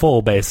 we're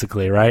full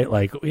basically, right?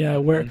 Like, yeah,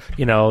 we're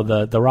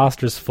the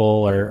roster's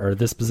full or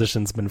this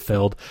position's been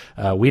filled,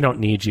 we don't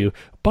need you,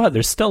 but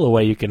there's still a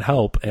way you can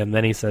help. And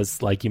then he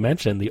says, like you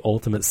mentioned, the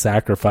ultimate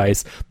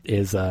sacrifice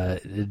is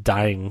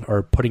dying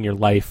or putting your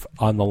life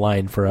on the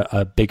line for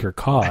a bigger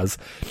cause,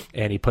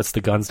 and he puts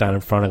the guns down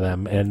in front of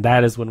them, and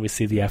that is when we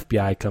see the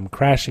FBI come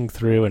crashing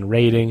through and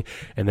raiding,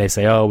 and they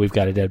say, oh, we've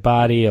got a dead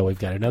body, oh, we've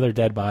got another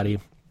dead body.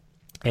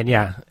 And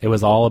yeah, it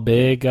was all a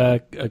big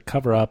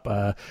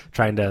cover-up,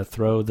 trying to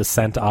throw the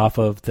scent off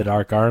of the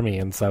Dark Army.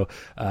 And so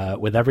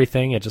with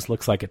everything, it just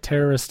looks like a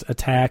terrorist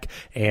attack.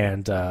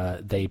 And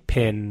they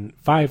pin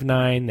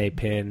 5-9, they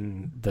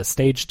pin the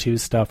Stage 2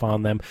 stuff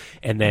on them.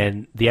 And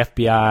then the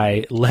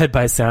FBI, led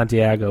by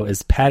Santiago,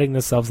 is patting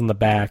themselves on the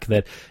back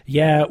that,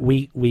 yeah,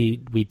 we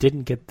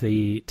didn't get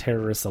the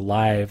terrorists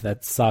alive.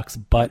 That sucks,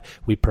 but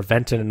we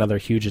prevented another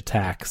huge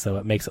attack. So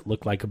it makes it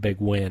look like a big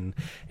win.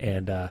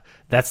 And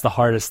that's the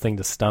hardest thing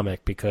to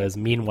stomach, because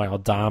meanwhile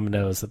Dom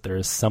knows that there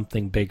is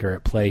something bigger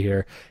at play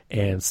here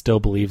and still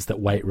believes that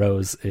White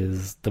Rose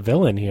is the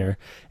villain here.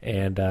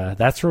 And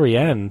that's where we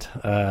end,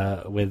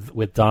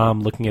 with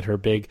Dom looking at her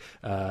big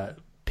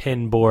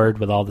pin board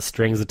with all the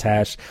strings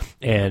attached,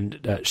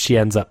 and she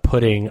ends up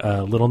putting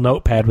a little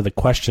notepad with a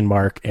question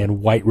mark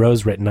and White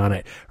Rose written on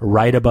it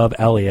right above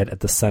Elliot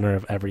at the center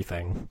of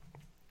everything.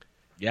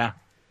 Yeah.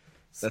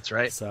 That's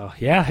right. So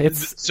yeah,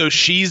 so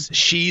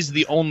she's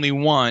the only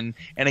one.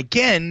 And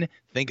again,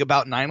 think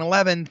about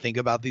 9/11. Think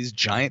about these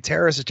giant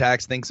terrorist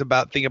attacks. Think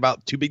about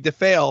Too Big to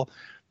Fail.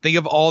 Think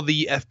of all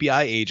the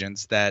FBI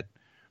agents that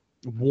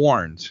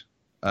warned,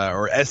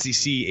 or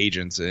SEC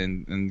agents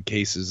in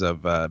cases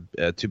of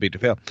Too Big to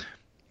Fail.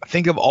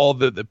 Think of all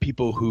the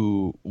people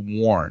who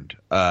warned,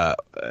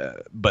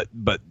 but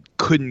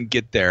couldn't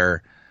get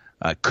the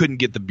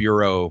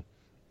Bureau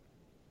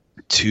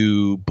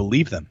to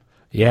believe them.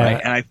 Yeah,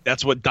 right? And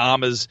that's what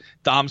Dom's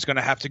going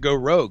to have to go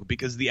rogue,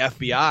 because the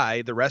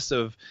FBI, the rest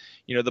of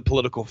the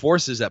political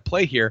forces at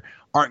play here,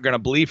 aren't going to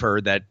believe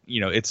her that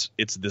it's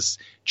this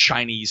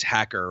Chinese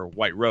hacker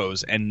White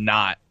Rose and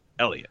not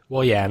Elliot.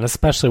 Well, yeah, and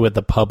especially with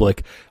the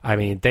public, I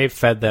mean, they've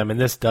fed them, and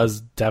this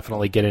does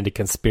definitely get into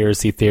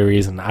conspiracy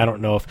theories, and I don't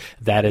know if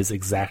that is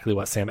exactly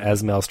what Sam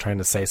Esmail is trying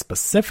to say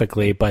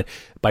specifically, but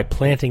by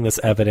planting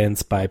this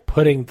evidence, by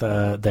putting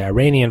the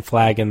Iranian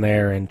flag in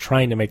there and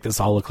trying to make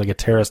this all look like a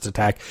terrorist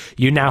attack,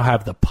 you now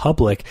have the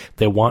public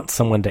that want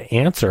someone to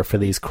answer for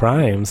these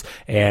crimes,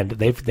 and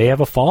they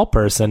have a fall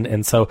person,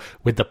 and so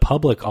with the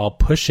public all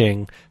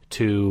pushing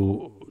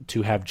to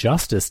have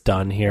justice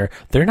done here,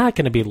 they're not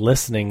going to be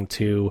listening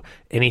to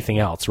anything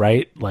else,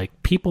 right?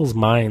 Like, people's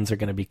minds are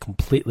going to be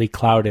completely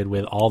clouded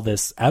with all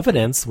this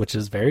evidence, which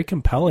is very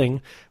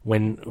compelling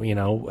when,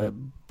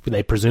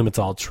 they presume it's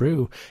all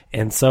true.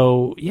 And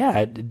so,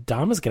 yeah,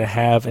 Dom is going to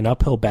have an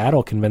uphill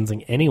battle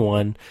convincing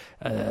anyone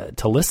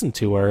to listen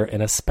to her,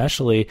 and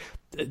especially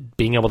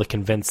being able to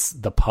convince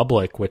the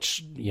public,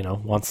 which,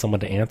 wants someone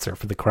to answer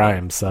for the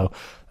crime. So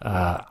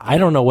I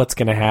don't know what's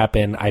going to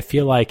happen. I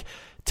feel like,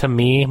 to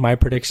me, my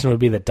prediction would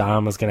be that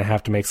Dom is going to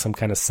have to make some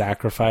kind of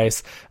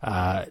sacrifice.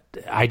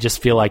 I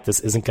just feel like this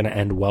isn't going to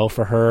end well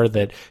for her,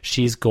 that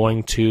she's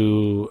going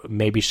to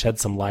maybe shed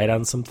some light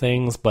on some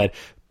things, but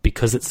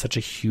because it's such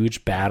a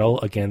huge battle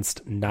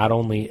against not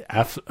only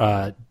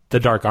the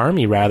Dark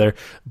Army, rather,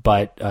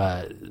 but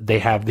they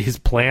have these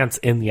plants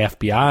in the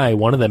FBI,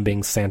 one of them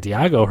being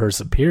Santiago, her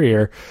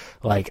superior.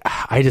 Like,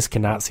 I just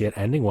cannot see it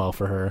ending well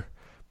for her.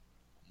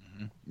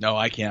 No,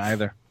 I can't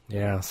either.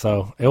 Yeah,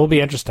 so it will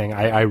be interesting.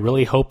 I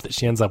really hope that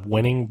she ends up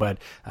winning, but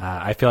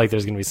I feel like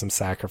there's going to be some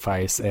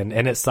sacrifice, and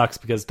it sucks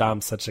because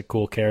Dom's such a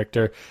cool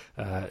character.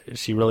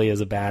 She really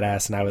is a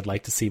badass, and I would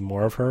like to see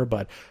more of her,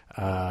 but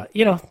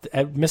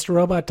Mr.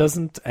 Robot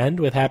doesn't end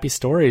with happy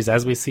stories,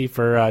 as we see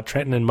for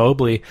Trenton and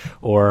Mobley,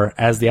 or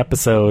as the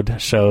episode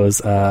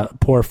shows,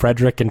 poor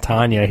Frederick and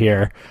Tanya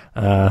here.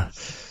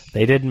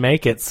 They didn't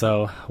make it,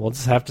 so we'll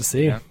just have to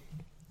see. Yeah,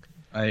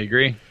 I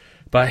agree.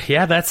 But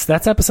yeah, that's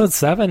episode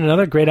 7.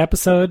 Another great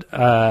episode.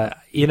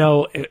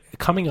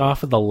 Coming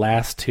off of the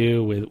last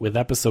two, with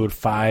episode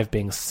 5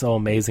 being so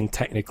amazing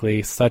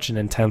technically, such an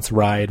intense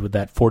ride with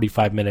that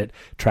 45-minute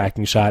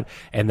tracking shot,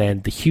 and then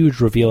the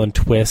huge reveal and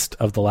twist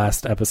of the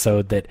last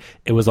episode that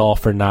it was all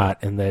for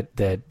naught, and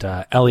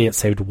that Elliot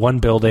saved one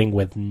building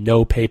with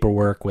no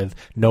paperwork, with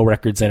no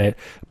records in it,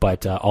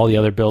 but all the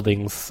other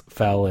buildings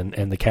fell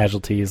and the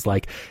casualties.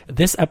 Like,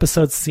 this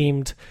episode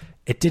seemed...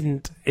 It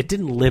didn't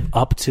live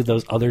up to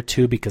those other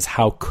two, because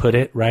how could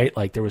it, right?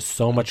 Like, there was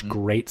so much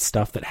great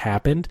stuff that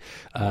happened,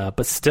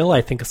 but still,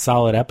 I think a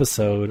solid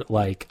episode.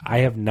 Like, I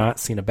have not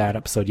seen a bad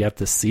episode yet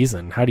this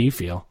season. How do you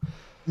feel?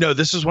 No,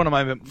 this is one of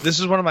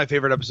my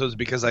favorite episodes,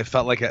 because I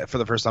felt like for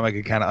the first time I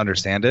could kind of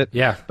understand it.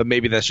 Yeah, but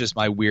maybe that's just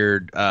my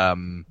weird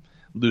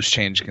loose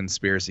change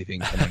conspiracy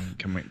thing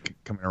coming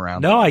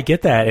around. No, I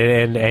get that,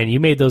 and you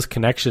made those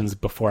connections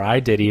before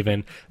I did.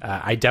 Even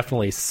I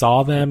definitely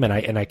saw them, and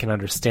I can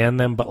understand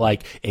them, but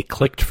like, it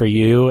clicked for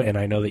you, and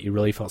I know that you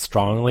really felt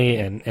strongly,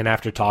 and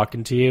after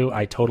talking to you,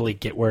 I totally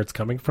get where it's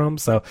coming from.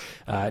 So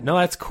no,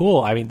 that's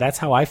cool. I mean, that's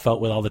how I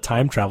felt with all the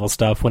time travel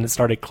stuff when it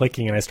started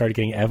clicking, and I started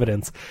getting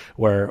evidence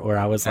where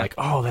I was like,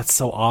 oh, that's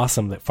so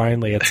awesome that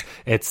finally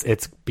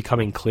it's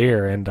becoming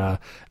clear, and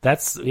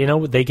that's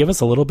they give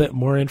us a little bit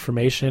more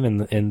information in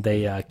and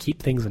they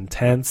keep things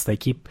intense. They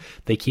keep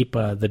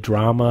the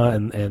drama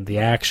and the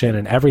action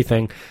and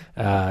everything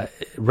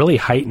really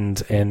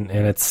heightened, and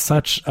it's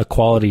such a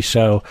quality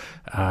show.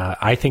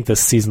 I think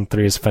this season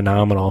 3 is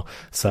phenomenal.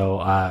 So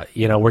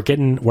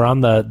we're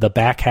on the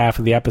back half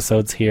of the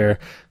episodes here.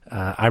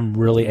 I'm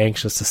really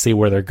anxious to see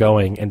where they're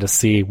going and to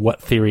see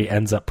what theory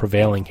ends up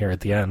prevailing here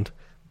at the end.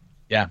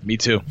 Yeah, me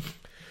too.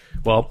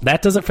 Well,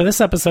 that does it for this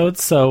episode.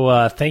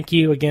 So thank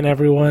you again,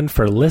 everyone,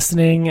 for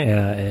listening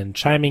and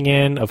chiming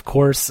in. Of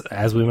course,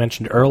 as we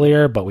mentioned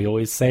earlier, but we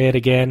always say it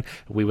again,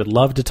 we would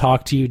love to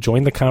talk to you.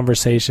 Join the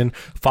conversation.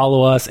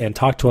 Follow us and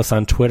talk to us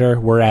on Twitter.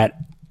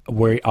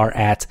 We are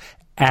at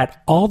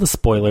all the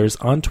spoilers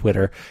on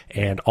Twitter.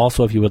 And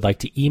also, if you would like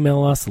to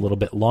email us a little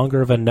bit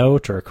longer of a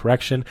note or a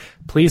correction,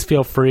 please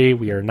feel free.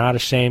 We are not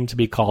ashamed to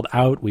be called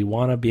out. We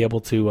want to be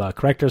able to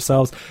correct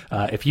ourselves.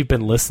 If you've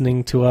been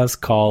listening to us,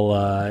 call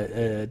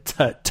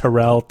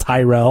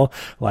Tyrell,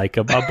 like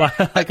a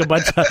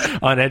bunch of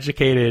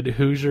uneducated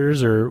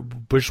Hoosiers or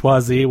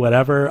bourgeoisie,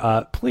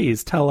 whatever.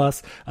 Please tell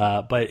us.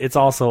 But it's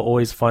also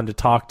always fun to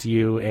talk to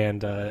you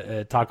and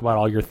talk about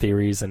all your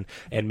theories and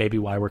maybe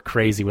why we're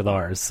crazy with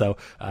ours. So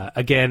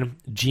again,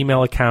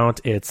 Gmail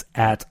account, it's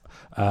at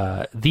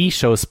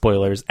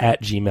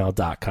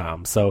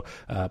theshowspoilers@gmail.com. So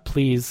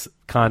please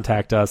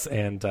contact us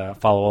and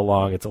follow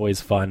along. It's always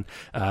fun.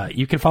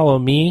 You can follow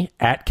me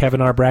at Kevin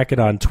R. Brackett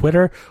on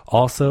Twitter.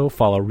 Also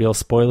follow Real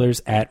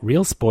Spoilers at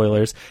Real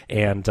Spoilers.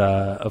 And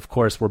of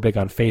course, we're big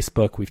on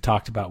Facebook. We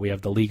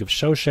have the League of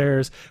Show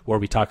Shares, where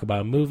we talk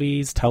about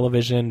movies,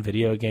 television,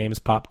 video games,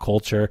 pop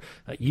culture,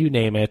 you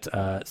name it.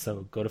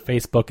 So go to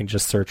Facebook and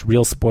just search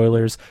Real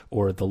Spoilers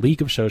or the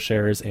League of Show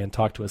Shares and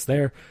talk to us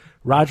there.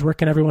 Raj, where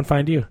can everyone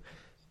find you?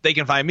 They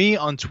can find me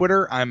on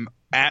Twitter. I'm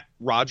at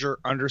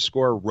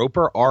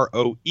Roger_Roper,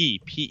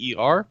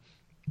 ROEPER.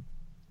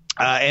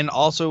 And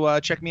also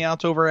check me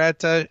out over at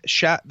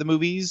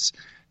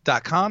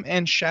shatthemovies.com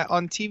and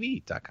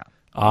shatontv.com.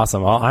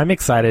 Awesome. Well, I'm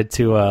excited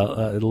to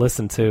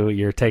listen to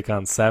your take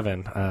on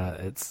Seven.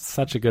 It's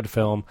such a good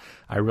film.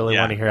 I really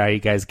want to hear how you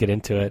guys get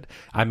into it.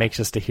 I'm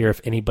anxious to hear if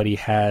anybody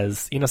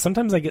has,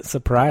 sometimes I get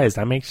surprised.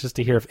 I'm anxious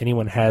to hear if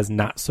anyone has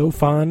not so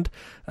fond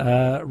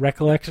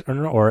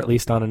recollection, or at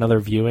least on another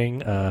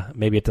viewing.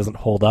 Maybe it doesn't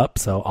hold up,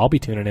 so I'll be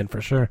tuning in for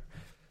sure.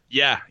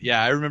 Yeah.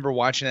 I remember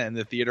watching it in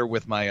the theater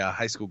with my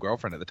high school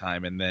girlfriend at the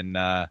time, and then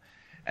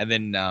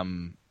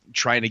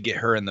trying to get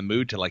her in the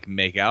mood to like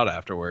make out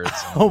afterwards.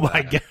 Oh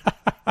my god,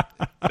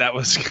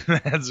 that's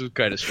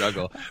quite a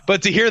struggle.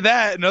 But to hear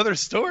that and other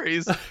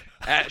stories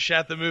at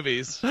Shat the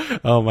Movies.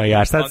 Oh my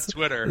gosh, that's on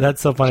Twitter.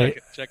 That's so funny.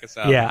 Check us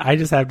out. Yeah, I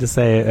just have to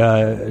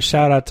say,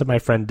 shout out to my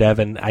friend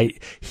Devin.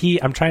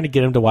 I'm trying to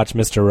get him to watch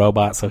Mr.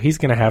 Robot, so he's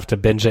going to have to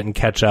binge it and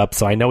catch up.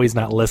 So I know he's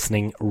not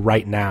listening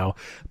right now,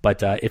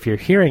 but if you're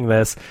hearing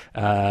this,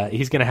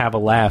 he's going to have a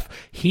laugh.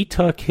 He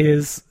took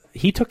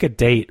a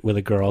date with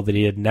a girl that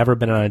he had never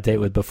been on a date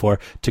with before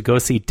to go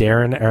see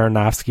Darren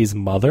Aronofsky's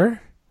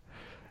Mother.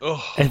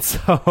 Oh. And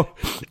so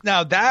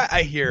now that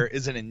I hear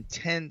is an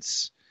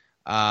intense,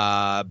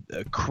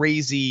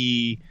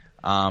 crazy,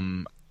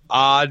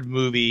 odd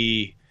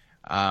movie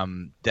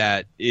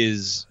that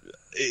is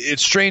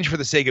it's strange for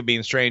the sake of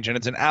being strange, and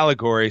it's an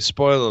allegory.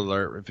 Spoiler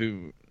alert!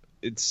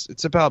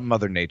 It's about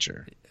Mother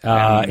Nature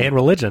and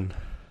religion.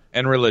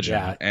 And religion,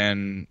 yeah.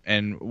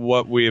 and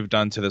what we have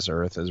done to this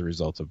earth as a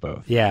result of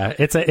both. Yeah,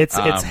 it's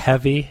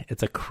heavy.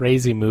 It's a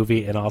crazy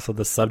movie, and also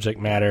the subject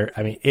matter.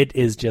 I mean, it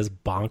is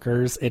just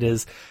bonkers. It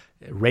is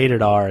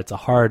rated R. It's a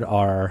hard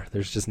R.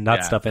 There's just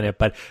nut stuff in it.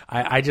 But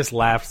I just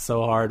laughed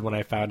so hard when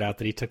I found out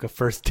that he took a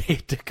first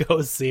date to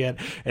go see it.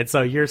 And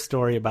so your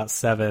story about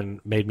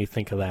Seven made me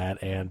think of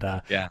that. And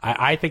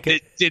I think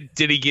did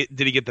he get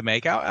the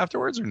makeout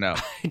afterwards or no?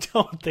 I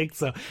don't think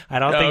so. I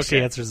don't think she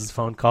answers his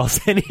phone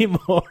calls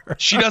anymore.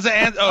 She doesn't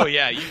answer. Oh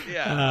yeah.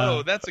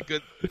 That's a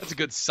good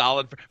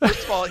solid.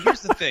 First of all,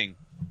 here's the thing.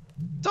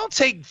 Don't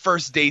take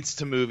first dates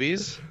to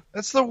movies.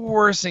 That's the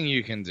worst thing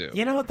you can do.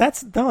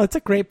 That's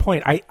a great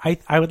point.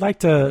 I would like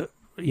to,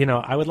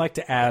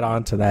 add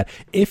on to that.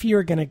 If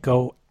you're going to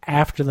go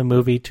after the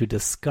movie to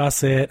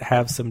discuss it,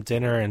 have some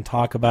dinner and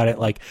talk about it,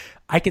 like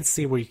I could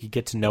see where you could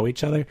get to know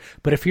each other.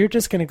 But if you're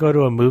just going to go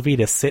to a movie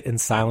to sit in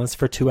silence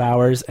for 2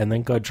 hours and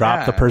then go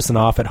drop the person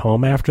off at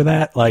home after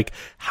that, like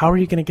how are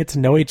you going to get to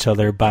know each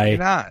other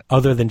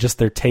other than just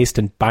their taste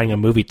in buying a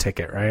movie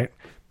ticket, right?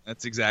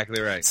 That's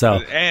exactly right. So,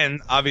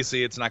 and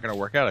obviously, it's not going to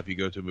work out if you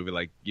go to a movie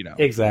like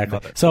exactly.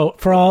 Mother. So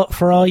for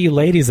all you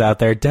ladies out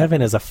there,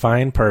 Devin is a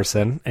fine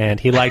person, and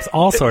he likes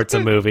all sorts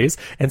of movies.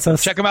 And so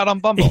check him out on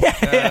Bumble.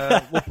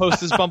 We'll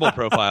post his Bumble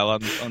profile on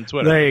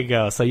Twitter. There you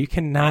go. So you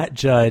cannot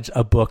judge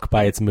a book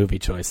by its movie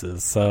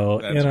choices.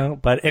 So right.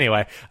 But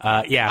anyway,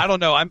 I don't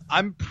know.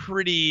 I'm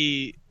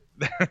pretty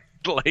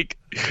like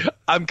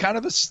I'm kind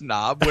of a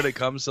snob when it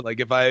comes to like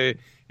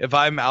if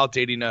I'm out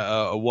dating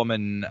a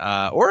woman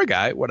or a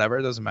guy, whatever,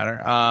 it doesn't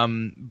matter.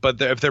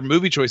 But if their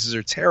movie choices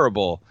are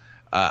terrible,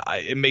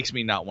 it makes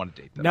me not want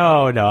to date them.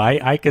 No,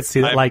 I could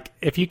see that. Like,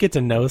 if you get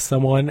to know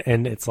someone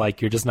and it's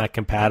like you're just not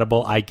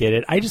compatible, I get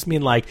it. I just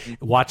mean like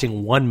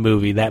watching one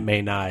movie that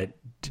may not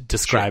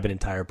describe an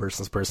entire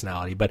person's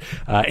personality. But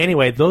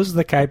anyway, those are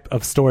the type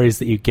of stories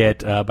that you get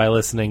by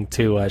listening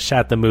to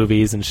Shat the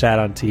Movies and Shat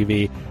on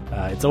TV.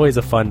 It's always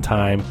a fun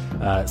time.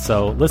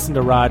 So listen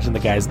to Raj and the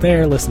guys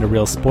there. Listen to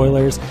Real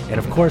Spoilers. And,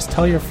 of course,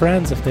 tell your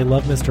friends if they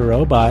love Mr.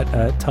 Robot.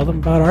 Tell them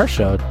about our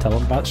show. Tell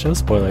them about Show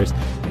Spoilers.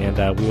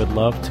 And we would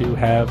love to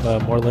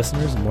have more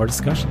listeners and more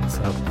discussions.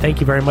 So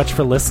thank you very much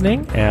for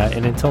listening.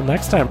 And until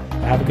next time,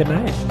 have a good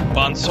night.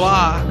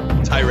 Bonsoir,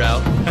 Tyrell.